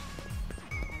Pokemons.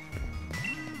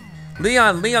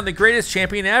 Leon, the greatest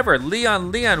champion ever.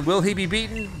 Leon, will he be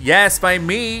beaten? Yes, by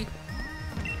me.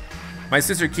 My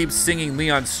sister keeps singing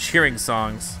Leon's cheering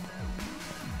songs.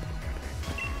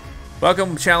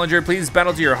 Welcome, challenger. Please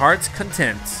battle to your heart's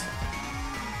content.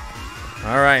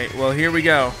 All right, well, here we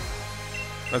go.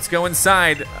 Let's go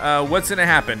inside. What's gonna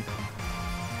happen?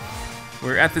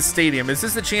 We're at the stadium. Is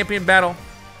this the champion battle?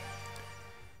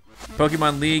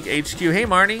 Pokemon League HQ. Hey,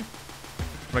 Marnie.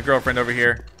 My girlfriend over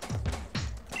here.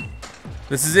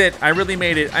 This is it. I really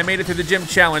made it. I made it through the gym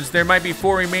challenge. There might be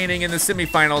 4 remaining in the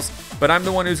semifinals, but I'm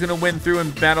the one who's gonna win through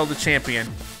and battle the champion.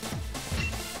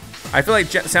 I feel like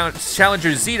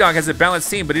challenger Z-Dog has a balanced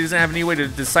team, but he doesn't have any way to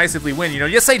decisively win. You know,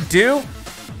 yes I do.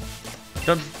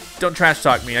 Don't trash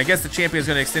talk me. I guess the champion's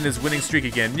gonna extend his winning streak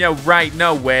again. Yeah, right.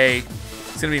 No way.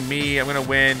 It's gonna be me. I'm gonna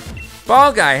win.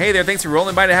 Ball Guy. Hey there. Thanks for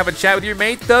rolling by to have a chat with your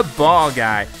mate, the Ball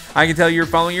Guy. I can tell you're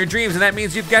following your dreams, and that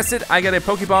means you've guessed it. I got a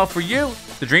Pokeball for you.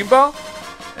 The Dream Ball.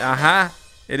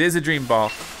 It is a Dream Ball.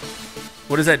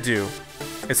 What does that do?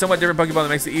 It's somewhat different Pokeball that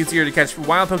makes it easier to catch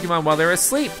wild Pokemon while they're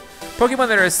asleep. Pokemon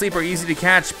that are asleep are easy to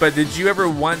catch, but did you ever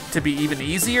want to be even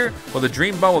easier? Well, the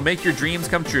Dream Ball will make your dreams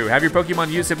come true. Have your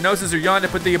Pokemon use Hypnosis or Yawn to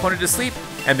put the opponent to sleep,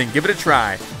 and then give it a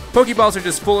try. Pokeballs are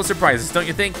just full of surprises, don't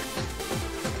you think?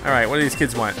 Alright, what do these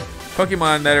kids want?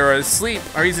 Pokemon that are asleep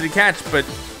are easy to catch, but...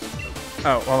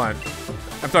 Oh, hold on.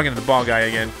 I'm talking to the Ball Guy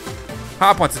again.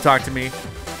 Hop wants to talk to me.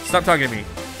 Stop talking to me,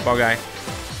 Ball Guy.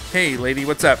 Hey, lady,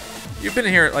 what's up? You've been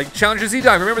here, like, Challenger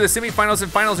Z-Dog. Remember, the semifinals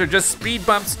and finals are just speed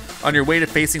bumps on your way to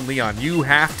facing Leon. You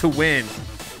have to win.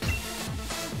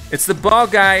 It's the Ball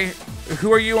Guy.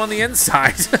 Who are you on the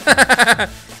inside?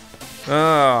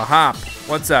 Oh, Hop,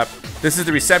 what's up? This is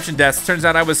the reception desk. Turns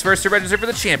out I was first to register for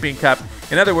the Champion Cup.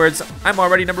 In other words, I'm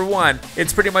already number 1.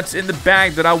 It's pretty much in the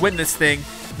bag that I'll win this thing.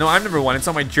 No, I'm number 1. It's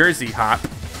on my jersey, Hop.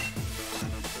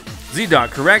 Z-Dog,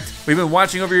 correct? We've been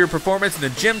watching over your performance in the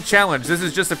gym challenge. This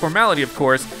is just a formality, of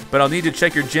course, but I'll need to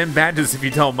check your gym badges if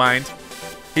you don't mind.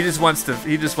 He just wants to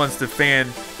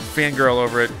fangirl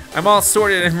over it. I'm all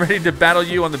sorted and ready to battle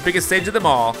you on the biggest stage of them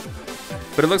all.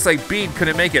 But it looks like Bede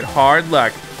couldn't make it. Hard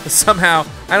luck. Somehow,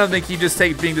 I don't think he just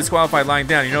take being disqualified lying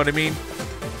down. You know what I mean?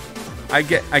 I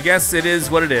guess it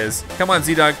is what it is. Come on,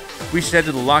 Z-Dog. We should head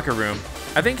to the locker room.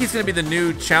 I think he's going to be the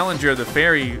new challenger of the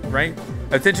fairy, right?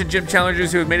 Attention gym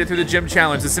challengers who have made it through the gym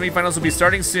challenge. The semifinals will be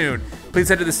starting soon. Please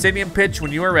head to the stadium pitch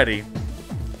when you are ready.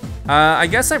 I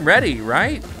guess I'm ready,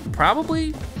 right?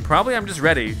 Probably I'm just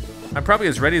ready. I'm probably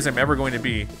as ready as I'm ever going to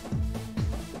be.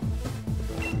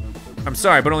 I'm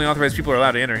sorry, but only authorized people are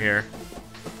allowed to enter here.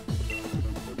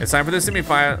 It's time for the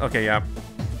semifinal. Okay, yeah.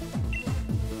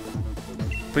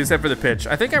 Please head for the pitch.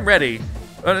 I think I'm ready.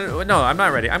 No, I'm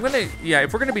not ready. I'm gonna, yeah,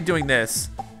 if we're gonna be doing this,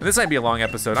 and this might be a long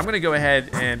episode, I'm gonna go ahead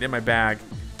and in my bag,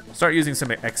 start using some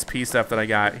XP stuff that I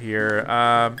got here.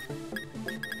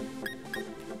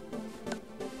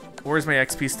 Where's my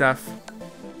XP stuff?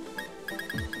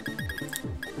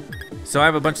 So I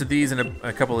have a bunch of these and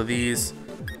a couple of these.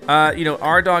 You know,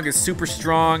 our dog is super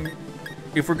strong.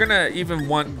 If we're gonna even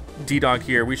want D-Dog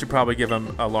here, we should probably give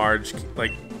him a large,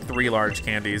 like 3 large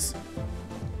candies.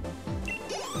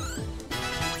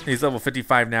 He's level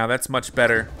 55 now. That's much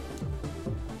better.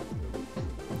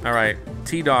 All right,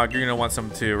 T-Dog, you're gonna want some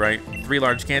too, right? 3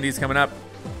 large candies coming up.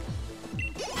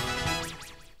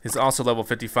 He's also level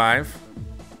 55.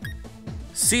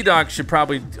 C-Dog should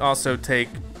probably also take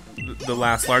the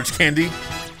last large candy.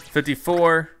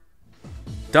 54.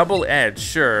 Double edge,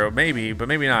 sure, maybe, but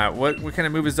maybe not. What kind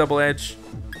of move is double edge?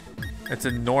 It's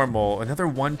a normal. Another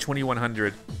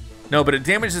 120-100. No, but it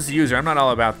damages the user. I'm not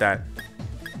all about that.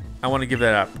 I want to give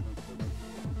that up.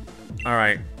 All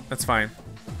right, that's fine.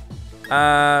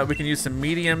 We can use some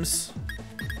mediums.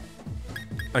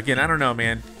 Again, I don't know,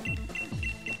 man.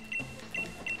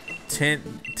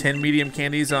 10 medium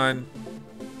candies on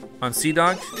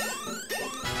C-Dog.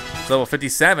 Level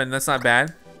 57, that's not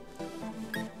bad.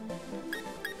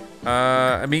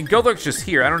 I mean, Golurk's just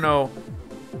here. I don't know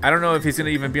if he's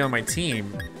gonna even be on my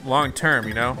team long term,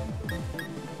 you know?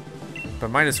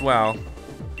 But might as well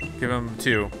give him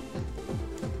 2.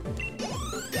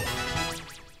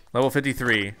 Level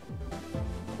 53.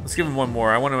 Let's give him 1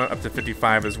 more. I want him up to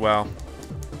 55 as well.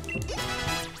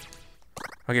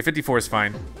 Okay, 54 is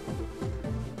fine.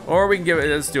 Or we can give it,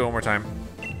 let's do it one more time.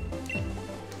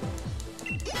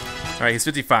 All right, he's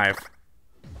 55.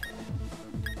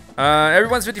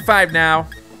 Everyone's 55 now.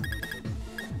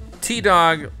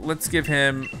 T-Dog, let's give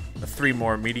him 3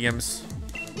 more mediums.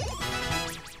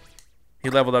 He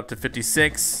leveled up to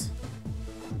 56.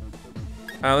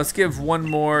 Let's give 1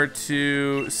 more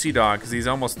to C-Dog, because he's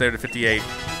almost there to 58.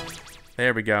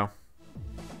 There we go.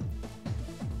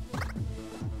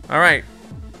 All right,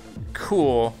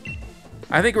 cool.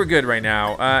 I think we're good right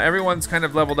now. Everyone's kind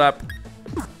of leveled up.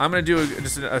 I'm gonna do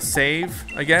just a save,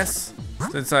 I guess,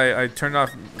 since I turned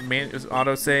off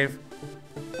auto save.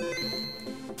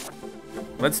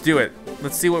 Let's do it.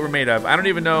 Let's see what we're made of. I don't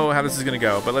even know how this is gonna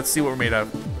go, but let's see what we're made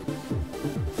of.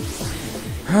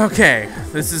 Okay,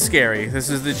 this is scary. This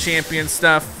is the champion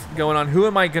stuff going on. Who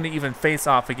am I gonna even face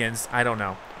off against? I don't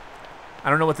know. I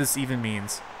don't know what this even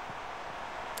means.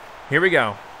 Here we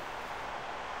go.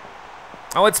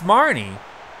 Oh, it's Marnie.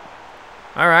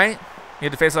 All right. You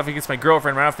had to face off against my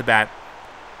girlfriend right off the bat.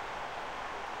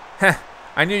 Heh,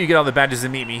 I knew you'd get all the badges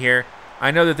and meet me here. I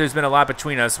know that there's been a lot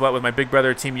between us, what with my big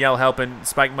brother, Team Yell helping,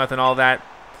 Spike Muth and all that.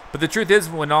 But the truth is,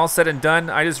 when all's said and done,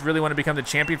 I just really want to become the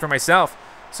champion for myself.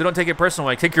 So don't take it personal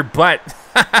when I kick your butt.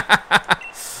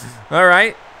 All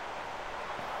right.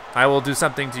 I will do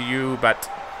something to you, but...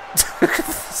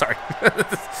 Sorry.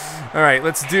 All right,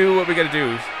 let's do what we got to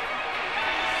do.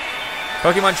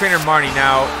 Pokemon Trainer Marnie.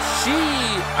 Now,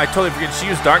 I totally forget, she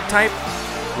used Dark type?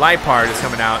 Liepard is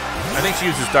coming out. I think she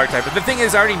uses Dark type. But the thing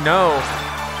is, I already know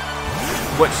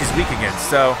what she's weak against.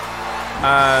 So,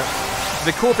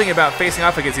 the cool thing about facing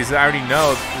off against these is I already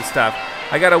know this stuff.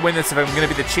 I gotta win this if I'm gonna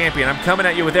be the champion. I'm coming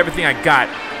at you with everything I got.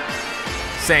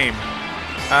 Same.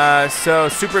 So,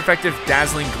 super effective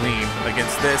Dazzling Gleam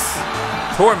against this.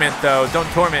 Torment, though. Don't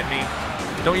torment me.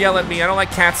 Don't yell at me. I don't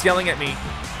like cats yelling at me.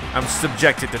 I'm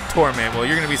subjected to torment. Well,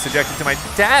 you're gonna be subjected to my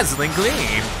Dazzling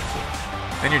Gleam.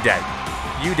 And you're dead.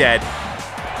 You dead.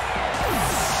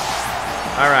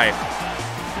 All right.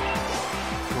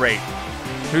 Great.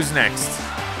 Who's next?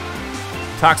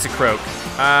 Toxicroak.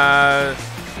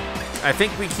 I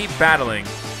think we keep battling,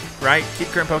 right? Keep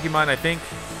current Pokemon, I think.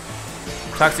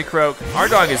 Toxicroak. Our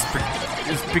dog is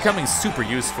becoming super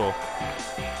useful.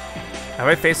 Have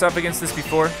I faced off against this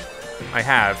before? I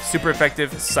have. Super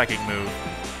effective Psychic move.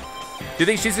 Do you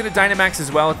think she's gonna Dynamax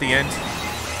as well at the end?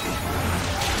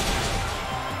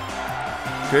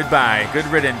 Goodbye. Good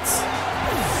riddance.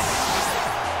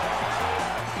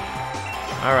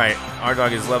 All right. Our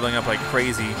dog is leveling up like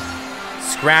crazy.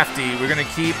 Scrafty. We're gonna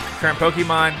keep current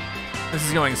Pokemon. This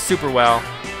is going super well.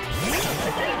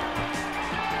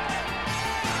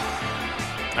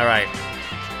 All right.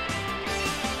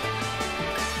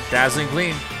 Dazzling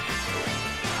Gleam.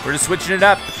 We're just switching it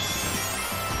up.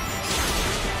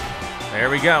 There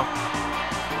we go.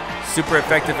 Super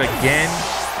effective again.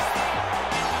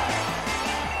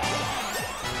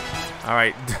 All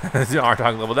right, our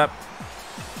dog leveled up.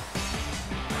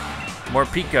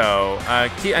 Morpeko. I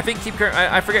think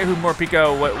I forget who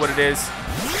Morpeko, what it is,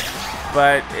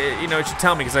 but you know, it should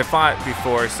tell me because I fought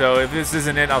before. So if this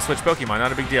isn't it, I'll switch Pokemon.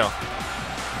 Not a big deal.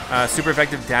 Super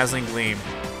effective Dazzling Gleam.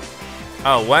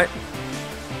 Oh, what?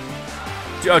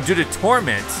 Oh, due to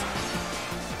Torment.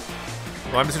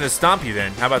 Well, I'm just gonna stomp you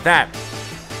then. How about that?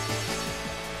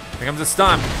 Here comes a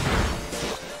stomp.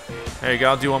 There you go.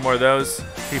 I'll do one more of those.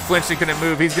 He flinched and couldn't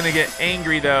move. He's gonna get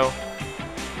angry though.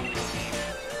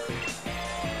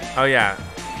 Oh yeah.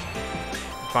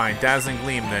 Fine. Dazzling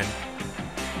Gleam then.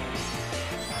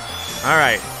 All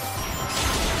right.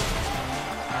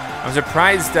 I'm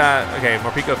surprised. Okay,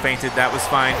 Morpeko fainted. That was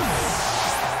fine.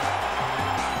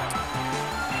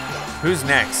 Who's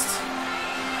next?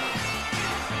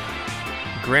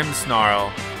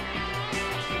 Grimmsnarl.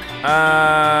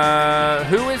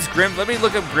 Who is Grim? Let me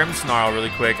look up Grimmsnarl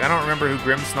really quick. I don't remember who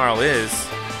Grimmsnarl is.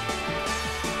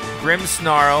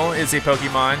 Grimmsnarl is a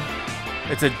Pokemon.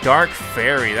 It's a dark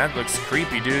fairy. That looks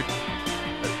creepy, dude.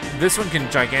 This one can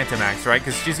Gigantamax, right?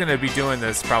 Because she's gonna be doing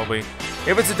this probably.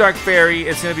 If it's a dark fairy,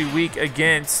 it's gonna be weak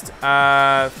against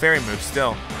fairy moves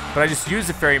still. But I just used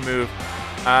a fairy move.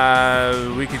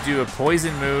 We could do a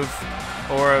poison move,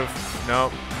 or a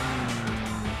nope.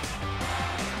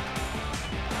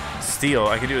 Steel.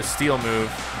 I could do a steel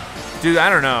move. Dude, I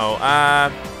don't know.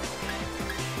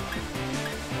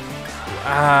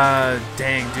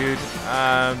 Dang, dude.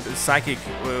 Psychic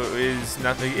is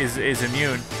nothing. Is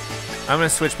immune. I'm gonna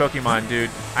switch Pokemon, dude.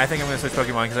 I think I'm gonna switch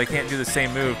Pokemon because I can't do the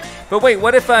same move. But wait,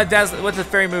 what if what's the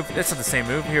fairy move? That's not the same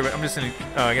move. Here, but I'm just gonna.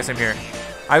 Oh, I guess I'm here.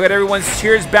 I got everyone's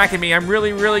cheers back at me. I'm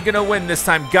really, really gonna win this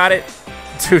time. Got it,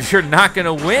 dude. You're not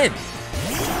gonna win.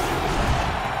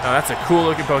 Oh, that's a cool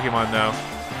looking Pokemon though.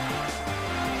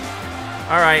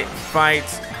 All right, fight.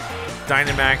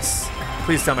 Dynamax.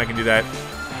 Please tell me I can do that.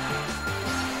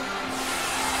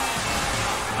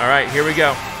 All right, here we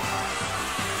go.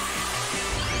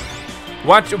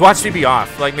 Watch me be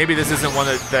off. Like maybe this isn't one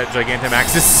that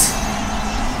Gigantamax is.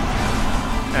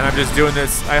 And I'm just doing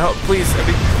this. I hope, please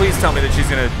tell me that she's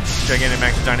gonna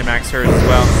Gigantamax and Dynamax her as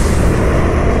well.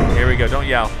 Here we go. Don't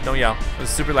yell. Don't yell. It was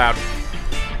super loud.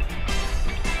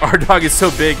 Our dog is so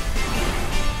big.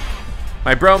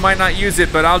 My bro might not use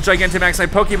it, but I'll Gigantamax my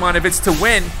Pokemon if it's to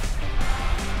win.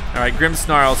 All right,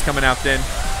 Grimmsnarl's coming out then.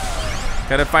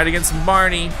 Gotta fight against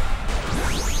Marnie.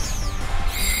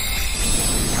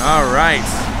 All right.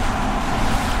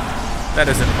 That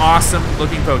is an awesome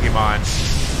looking Pokemon.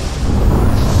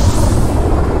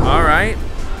 All right.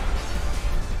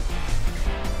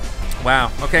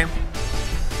 Wow, okay.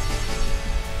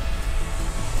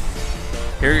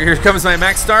 Here comes my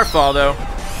Max Starfall though.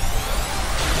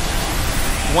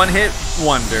 One hit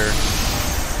wonder.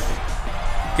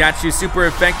 Got you, super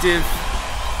effective.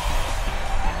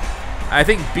 I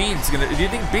think Bede's gonna, do you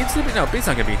think Bede's gonna be, no, Bede's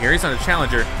not gonna be here, he's not a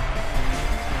challenger.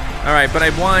 All right, but I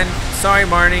won. Sorry,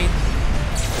 Marnie.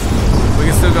 We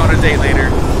can still go on a date later.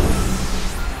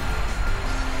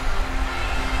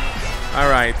 All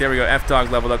right, there we go.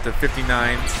 F-Dog leveled up to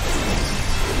 59.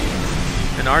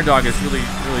 And our dog is really,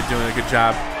 really doing a good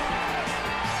job.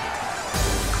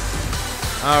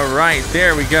 All right,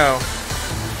 there we go.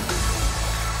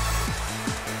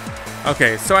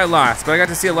 Okay, so I lost, but I got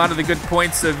to see a lot of the good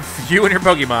points of you and your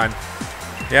Pokemon.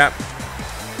 Yep.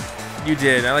 You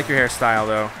did. I like your hairstyle,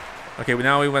 though. Okay, well,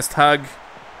 now we must hug.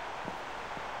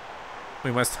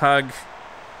 We must hug.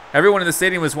 Everyone in the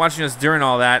stadium was watching us during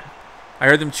all that. I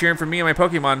heard them cheering for me and my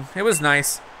Pokemon. It was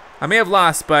nice. I may have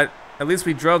lost, but at least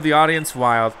we drove the audience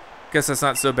wild. Guess that's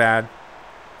not so bad.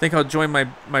 Think I'll join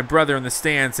my brother in the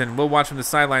stands, and we'll watch from the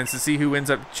sidelines to see who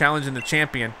ends up challenging the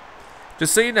champion.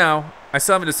 Just so you know, I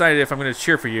still haven't decided if I'm going to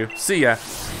cheer for you. See ya.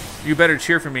 You better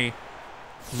cheer for me.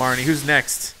 Marnie, who's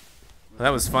next? Well,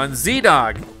 that was fun.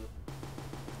 Z-Dog.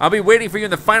 I'll be waiting for you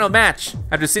in the final match.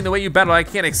 After seeing the way you battle, I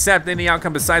can't accept any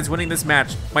outcome besides winning this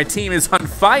match. My team is on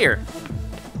fire.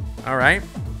 All right.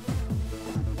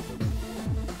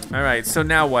 All right, so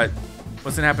now what?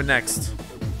 What's gonna happen next?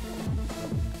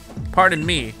 Pardon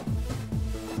me.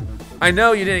 I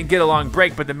know you didn't get a long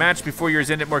break, but the match before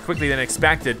yours ended more quickly than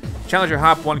expected. Challenger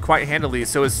Hop won quite handily,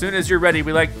 so as soon as you're ready,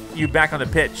 we like you back on the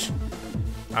pitch.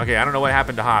 Okay, I don't know what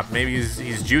happened to Hop. Maybe he's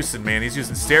juicing, man. He's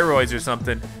using steroids or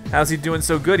something. How's he doing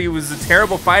so good? He was a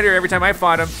terrible fighter every time I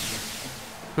fought him.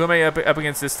 Who am I up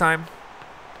against this time?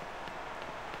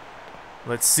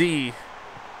 Let's see.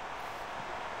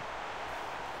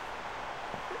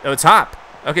 Oh, it's Hop.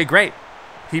 Okay, great.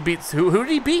 He beats, who did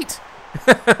he beat?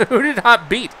 Who did Hop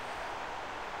beat?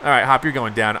 All right, Hop, you're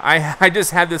going down. I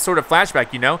just had this sort of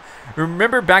flashback, you know?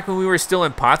 Remember back when we were still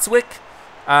in Postwick,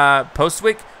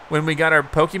 when we got our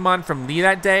Pokemon from Lee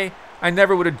that day? I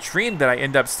never would have dreamed that I'd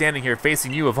end up standing here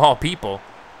facing you of all people.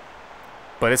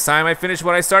 But it's time I finished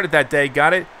what I started that day.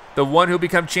 Got it? The one who'll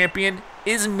become champion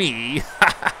is me.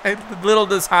 Little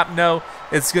does Hop know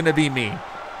it's going to be me.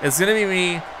 It's going to be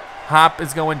me. Hop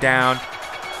is going down.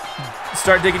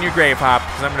 Start digging your grave, Hop,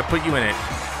 because I'm going to put you in it.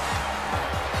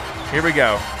 Here we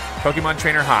go. Pokemon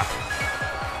Trainer Hop.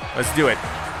 Let's do it.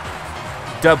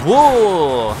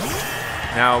 Dubwool.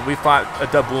 Now, we fought a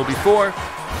Dubwool before,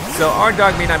 so our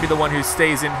dog may not be the one who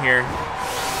stays in here.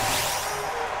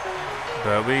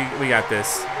 But we got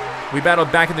this. We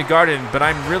battled back in the garden, but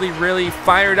I'm really, really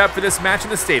fired up for this match in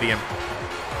the stadium.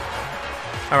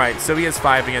 All right, so he has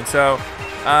 5 again. So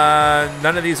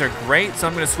none of these are great, so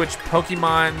I'm going to switch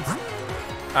Pokemon.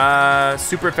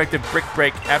 Super effective Brick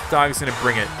Break. F-Dog is going to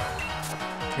bring it.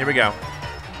 Here we go.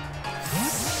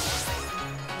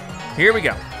 Here we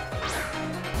go.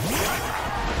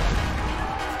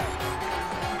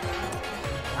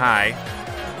 Hi.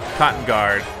 Cotton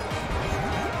Guard.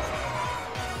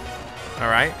 All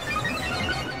right.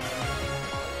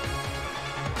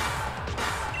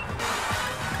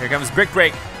 Here comes Brick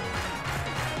Break.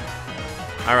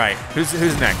 All right. Who's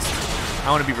next?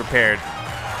 I want to be prepared.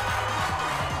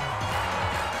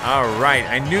 All right.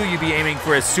 I knew you'd be aiming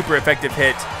for a super effective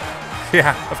hit.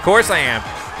 Yeah, of course I am.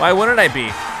 Why wouldn't I be?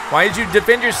 Why did you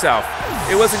defend yourself?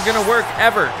 It wasn't going to work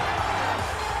ever.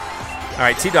 All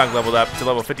right. T-Dog leveled up to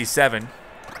level 57.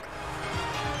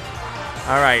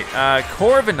 All right,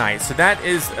 Corviknight. So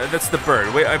that's the bird.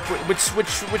 Which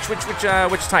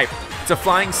type? It's a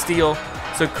flying steel.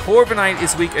 So Corviknight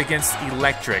is weak against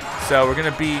electric. So we're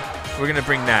gonna bring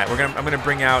that. I'm gonna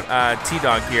bring out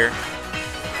T-Dog here.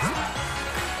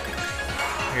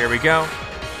 Here we go.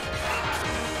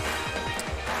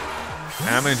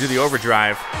 And I'm gonna do the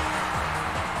overdrive.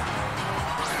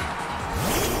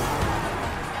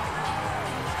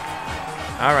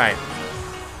 All right.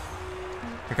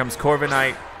 Here comes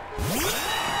Corviknight.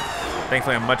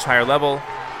 Thankfully, I'm much higher level.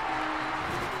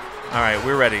 All right,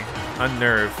 we're ready.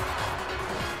 Unnerve.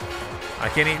 I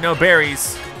can't eat no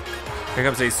berries. Here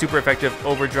comes a super effective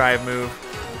overdrive move.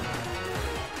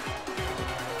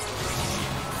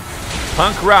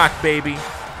 Punk rock, baby.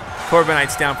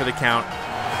 Corviknight's down for the count.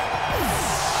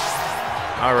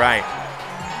 All right.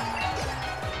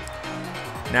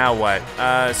 Now what?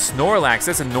 Snorlax.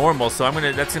 That's a normal, so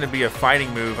that's gonna be a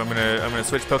fighting move. I'm gonna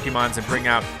switch Pokemons and bring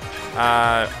out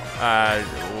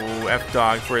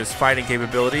F-Dog for his fighting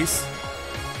capabilities.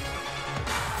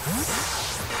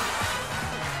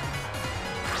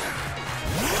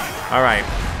 All right,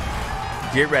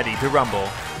 get ready to rumble.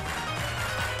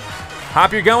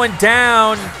 Hop, you're going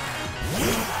down.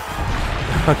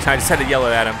 Okay, I just had to yell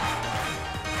at him.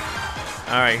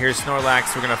 All right, here's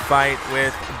Snorlax. We're gonna fight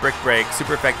with Brick Break.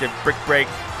 Super effective Brick Break.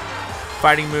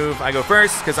 Fighting move. I go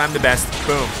first because I'm the best.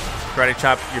 Boom. Karate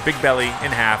chop your big belly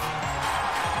in half.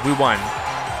 We won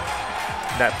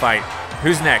that fight.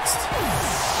 Who's next?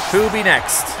 Who be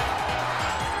next?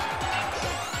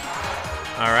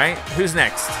 All right, who's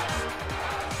next?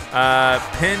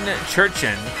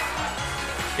 Pinchurchin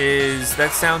is,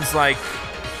 that sounds like,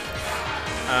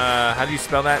 how do you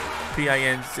spell that?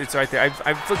 P-I-N, it's right there.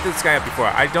 I've looked this guy up before.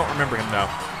 I don't remember him though.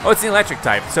 Oh, it's the electric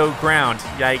type. So ground.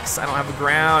 Yikes, I don't have a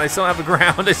ground. I still don't have a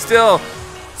ground.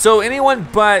 So anyone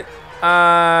but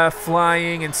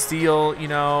flying and steel, you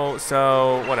know,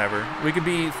 so whatever. We could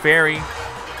be fairy.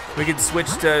 We could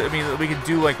switch to, we could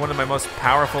do like one of my most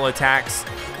powerful attacks.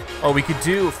 Oh, we could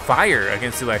do fire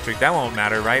against electric. That won't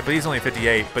matter, right? But he's only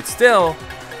 58. But still,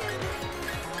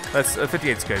 that's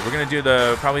 58's good. We're gonna do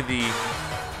probably the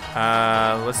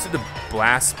let's do the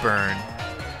blast burn.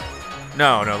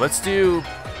 No, let's do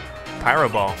pyro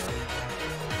ball.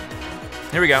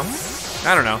 Here we go.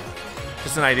 I don't know.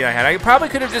 Just an idea I had. I probably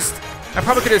could have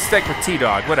stuck with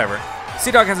T-Dog. Whatever.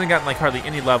 T-Dog hasn't gotten like hardly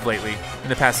any love lately in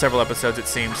the past several episodes, it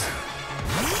seems.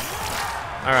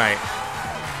 All right.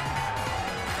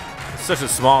 It's such a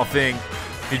small thing.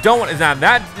 You don't want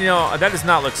that. You know that does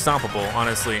not look stompable,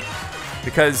 honestly,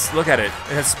 because look at it.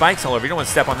 It has spikes all over. You don't want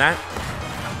to step on that.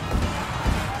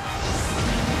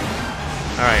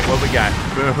 All right, what we got?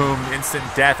 Boom, instant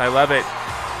death. I love it.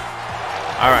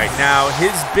 All right, now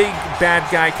his big bad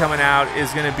guy coming out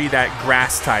is going to be that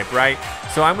grass type, right?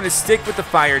 So I'm going to stick with the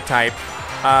fire type,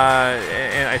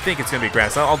 and I think it's going to be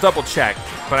grass. I'll double check,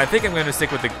 but I think I'm going to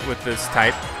stick with this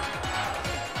type.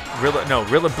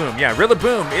 Rillaboom. Yeah,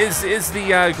 Rillaboom is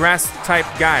the grass type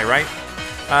guy, right?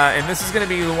 And this is going to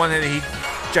be the one that he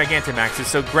Gigantamaxes.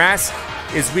 So grass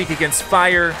is weak against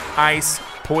fire, ice,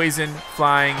 poison,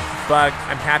 flying, bug.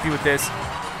 I'm happy with this.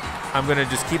 I'm going to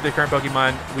just keep the current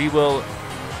Pokemon. We will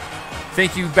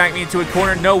think you back me into a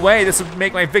corner. No way. This will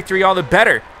make my victory all the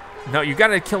better. No, you got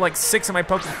to kill like 6 of my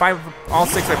Pokemon, all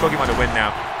 6 of my Pokemon to win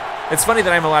now. It's funny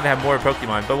that I'm allowed to have more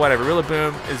Pokemon, but whatever.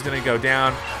 Rillaboom is going to go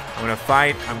down. I'm going to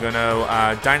fight. I'm going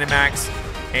to Dynamax.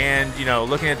 And, you know,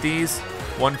 looking at these,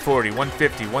 140,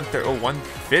 150, 130, oh,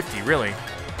 150, really?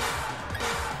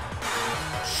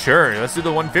 Sure, let's do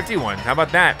the 151. How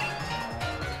about that?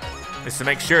 Just to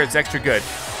make sure it's extra good.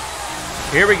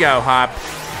 Here we go, Hop.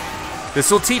 This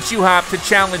will teach you, Hop, to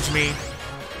challenge me.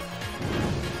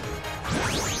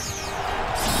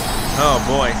 Oh,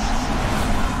 boy.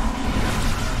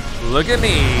 Look at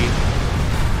me.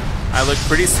 I look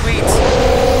pretty sweet.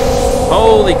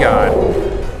 Holy God.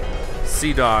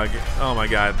 Sea Dog. Oh, my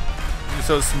God. You're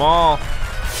so small.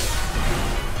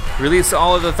 Release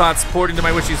all of the thoughts poured into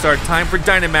my wishing star. Time for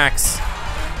Dynamax.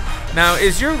 Now,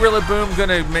 is your Rillaboom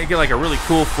gonna make it like a really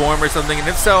cool form or something? And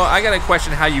if so, I gotta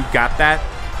question how you got that.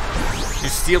 You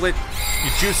steal it,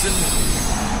 you juice him.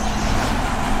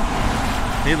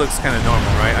 He looks kind of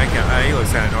normal, right? He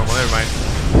looks kind of normal. Never mind.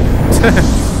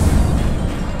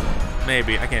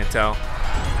 Maybe, I can't tell.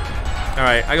 All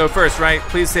right, I go first, right?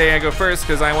 Please say I go first,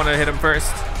 because I want to hit him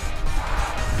first.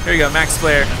 Here you go, Max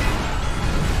Flare.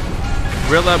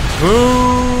 Rillaboom!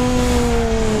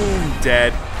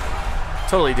 Dead.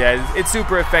 Totally dead. It's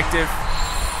super effective.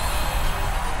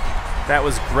 That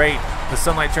was great. The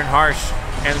sunlight turned harsh,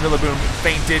 and Rillaboom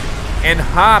fainted and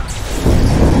hopped.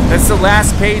 That's the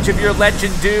last page of your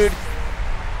legend, dude.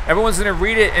 Everyone's gonna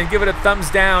read it and give it a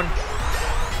thumbs down.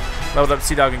 Leveled up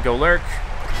Sea Dog and Galar.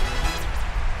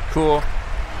 Cool.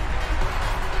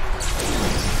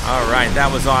 All right,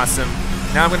 that was awesome.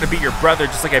 Now I'm gonna beat your brother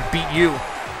just like I beat you.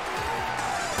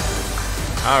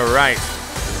 All right.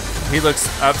 He looks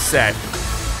upset.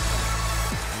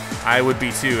 I would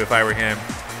be too if I were him.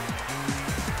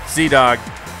 Sea Dog,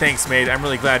 thanks, mate. I'm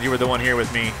really glad you were the one here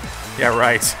with me. Yeah,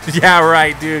 right. Yeah,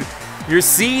 right, dude. You're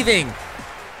seething.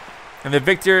 And the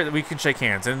victor, we can shake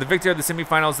hands. And the victor of the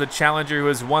semifinals, the challenger who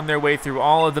has won their way through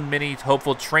all of the many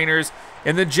hopeful trainers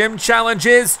in the gym challenge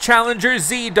is Challenger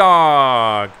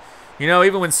Z-Dog. You know,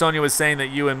 even when Sonia was saying that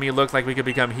you and me looked like we could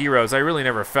become heroes, I really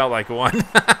never felt like one.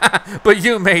 But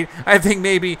you, mate, I think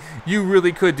maybe you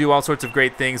really could do all sorts of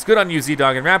great things. Good on you,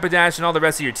 Z-Dog and Rapidash and all the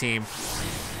rest of your team.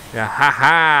 Yeah,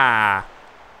 ha-ha.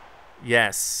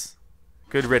 Yes.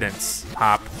 Good riddance,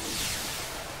 Hop.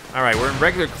 All right, we're in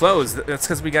regular clothes. That's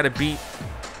because we got to beat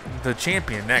the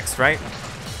champion next, right?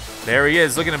 There he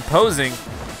is, looking imposing.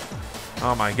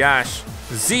 Oh my gosh.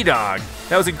 Z-Dog.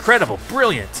 That was incredible.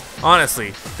 Brilliant.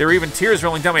 Honestly, there were even tears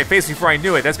rolling down my face before I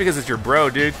knew it. That's because it's your bro,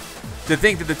 dude. To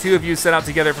think that the two of you set out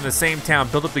together from the same town,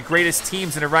 built up the greatest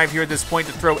teams, and arrived here at this point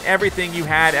to throw everything you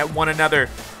had at one another.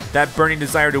 That burning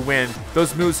desire to win.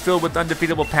 Those moves filled with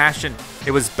undefeatable passion.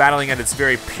 It was battling at its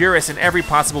very purest in every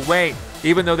possible way.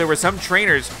 Even though there were some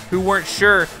trainers who weren't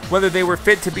sure whether they were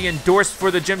fit to be endorsed for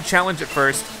the gym challenge at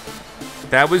first.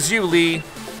 That was you, Lee.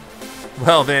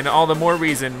 Well then, all the more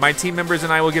reason. My team members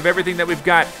and I will give everything that we've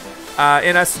got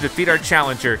in us to defeat our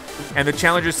challenger. And the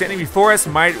challenger standing before us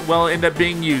might well end up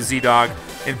being you, Z-Dog.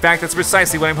 In fact, that's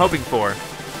precisely what I'm hoping for.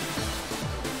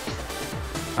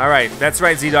 Alright, that's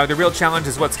right, Z-Dog. The real challenge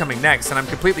is what's coming next, and I'm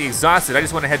completely exhausted. I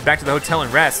just want to head back to the hotel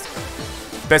and rest.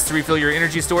 Best to refill your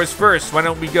energy stores first. Why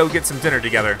don't we go get some dinner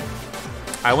together?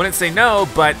 I wouldn't say no,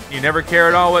 but you never care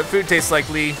at all what food tastes like,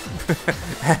 Lee.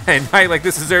 A night like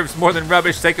this deserves more than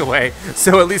rubbish takeaway,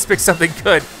 so at least pick something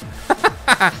good.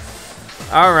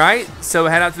 All right, so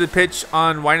head out to the pitch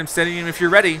on Wydon Stadium if you're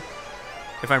ready.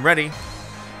 If I'm ready.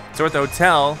 So we're at the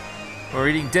hotel. We're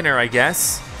eating dinner, I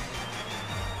guess.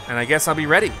 And I guess I'll be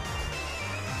ready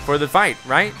for the fight,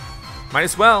 right? Might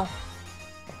as well.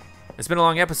 It's been a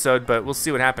long episode, but we'll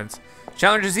see what happens.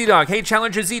 Challenger Z-Dog. Hey,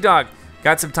 Challenger Z-Dog.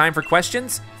 Got some time for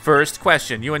questions? First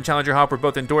question. You and Challenger Hop were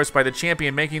both endorsed by the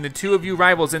champion, making the two of you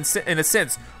rivals in a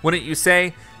sense. Wouldn't you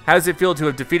say? How does it feel to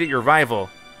have defeated your rival?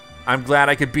 I'm glad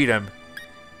I could beat him.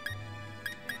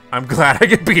 I'm glad I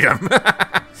could beat him.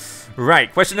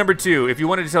 Right. Question number 2. If you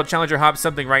wanted to tell Challenger Hop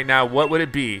something right now, what would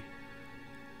it be?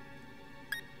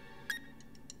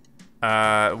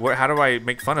 How do I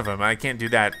make fun of him? I can't do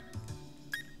that.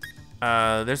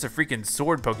 There's a freaking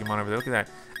sword Pokemon over there. Look at that.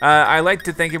 I like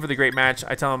to thank him for the great match. I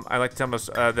like to tell him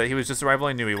that he was just the rival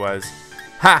I knew he was.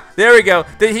 Ha! There we go.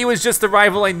 That he was just the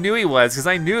rival I knew he was, because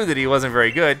I knew that he wasn't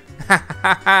very good. Ha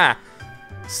ha ha!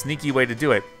 Sneaky way to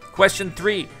do it. Question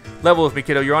 3. Level with me,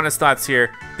 kiddo. Your honest thoughts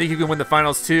here. Think you can win the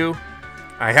finals too?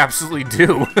 I absolutely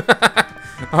do.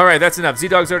 Alright, that's enough.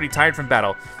 Z-Dog's already tired from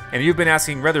battle, and you've been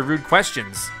asking rather rude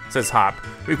questions, says Hop.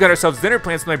 We've got ourselves dinner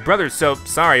plans with my brothers, so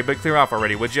sorry, but clear off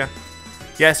already, would ya?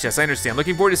 Yes, I understand.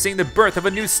 Looking forward to seeing the birth of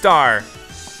a new star.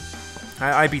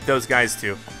 I beat those guys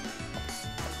too.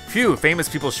 Phew, famous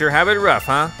people sure have it rough,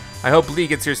 huh? I hope Lee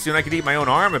gets here soon. I could eat my own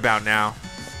arm about now.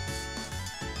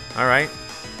 Alright,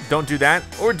 don't do that,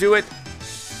 or do it.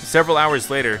 Several hours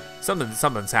later,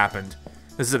 something's happened.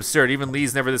 This is absurd. Even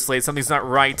Lee's never this late. Something's not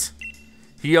right.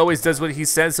 He always does what he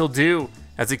says he'll do.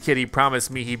 As a kid, he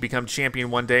promised me he'd become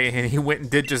champion one day, and he went and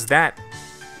did just that.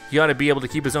 He ought to be able to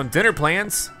keep his own dinner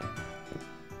plans.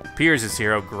 Piers is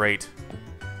here. Oh, great.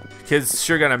 Kid's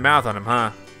sure got a mouth on him,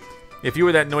 huh? If you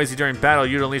were that noisy during battle,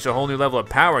 you'd unleash a whole new level of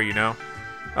power, you know.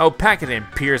 Oh, pack it in,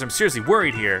 Piers. I'm seriously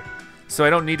worried here. So I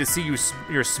don't need to see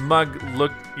your smug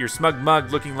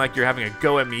mug looking like you're having a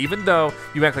go at me, even though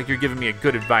you act like you're giving me a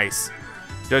good advice.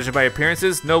 Judging by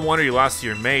appearances, no wonder you lost to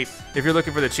your mate. If you're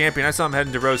looking for the champion, I saw him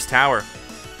heading to Rose Tower.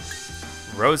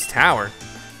 Rose Tower?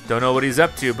 Don't know what he's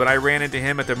up to, but I ran into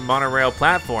him at the monorail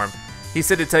platform. He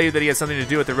said to tell you that he had something to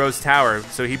do at the Rose Tower,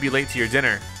 so he'd be late to your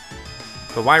dinner.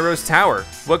 But why Rose Tower?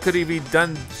 What could he be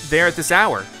done there at this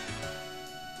hour?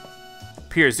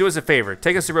 Piers, do us a favor.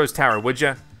 Take us to Rose Tower, would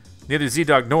ya? Neither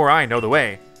Z-Dog nor I know the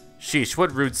way. Sheesh,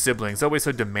 what rude siblings, always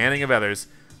so demanding of others.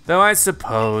 Though I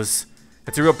suppose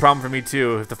it's a real problem for me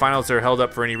too, if the finals are held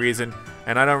up for any reason,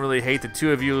 and I don't really hate the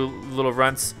two of you little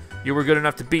runts. You were good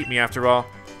enough to beat me after all.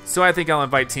 So I think I'll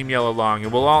invite Team Yellow along,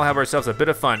 and we'll all have ourselves a bit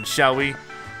of fun, shall we?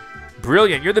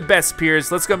 Brilliant, you're the best,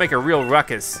 Piers. Let's go make a real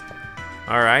ruckus.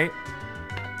 Alright.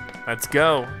 Let's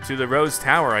go to the Rose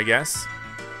Tower, I guess.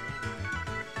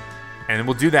 And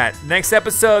we'll do that. Next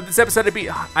episode, this episode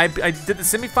I did the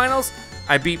semifinals.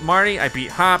 I beat Marnie, I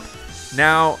beat Hop.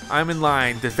 Now I'm in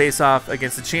line to face off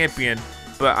against the champion,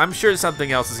 but I'm sure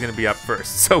something else is gonna be up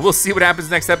first. So we'll see what happens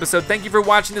next episode. Thank you for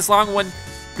watching this long one.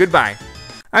 Goodbye.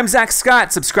 I'm Zack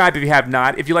Scott. Subscribe if you have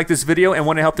not. If you like this video and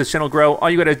want to help this channel grow, all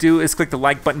you gotta do is click the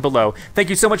like button below. Thank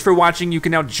you so much for watching. You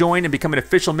can now join and become an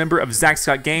official member of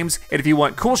ZackScottGames. And if you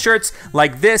want cool shirts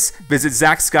like this, visit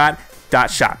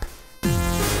ZackScott.shop.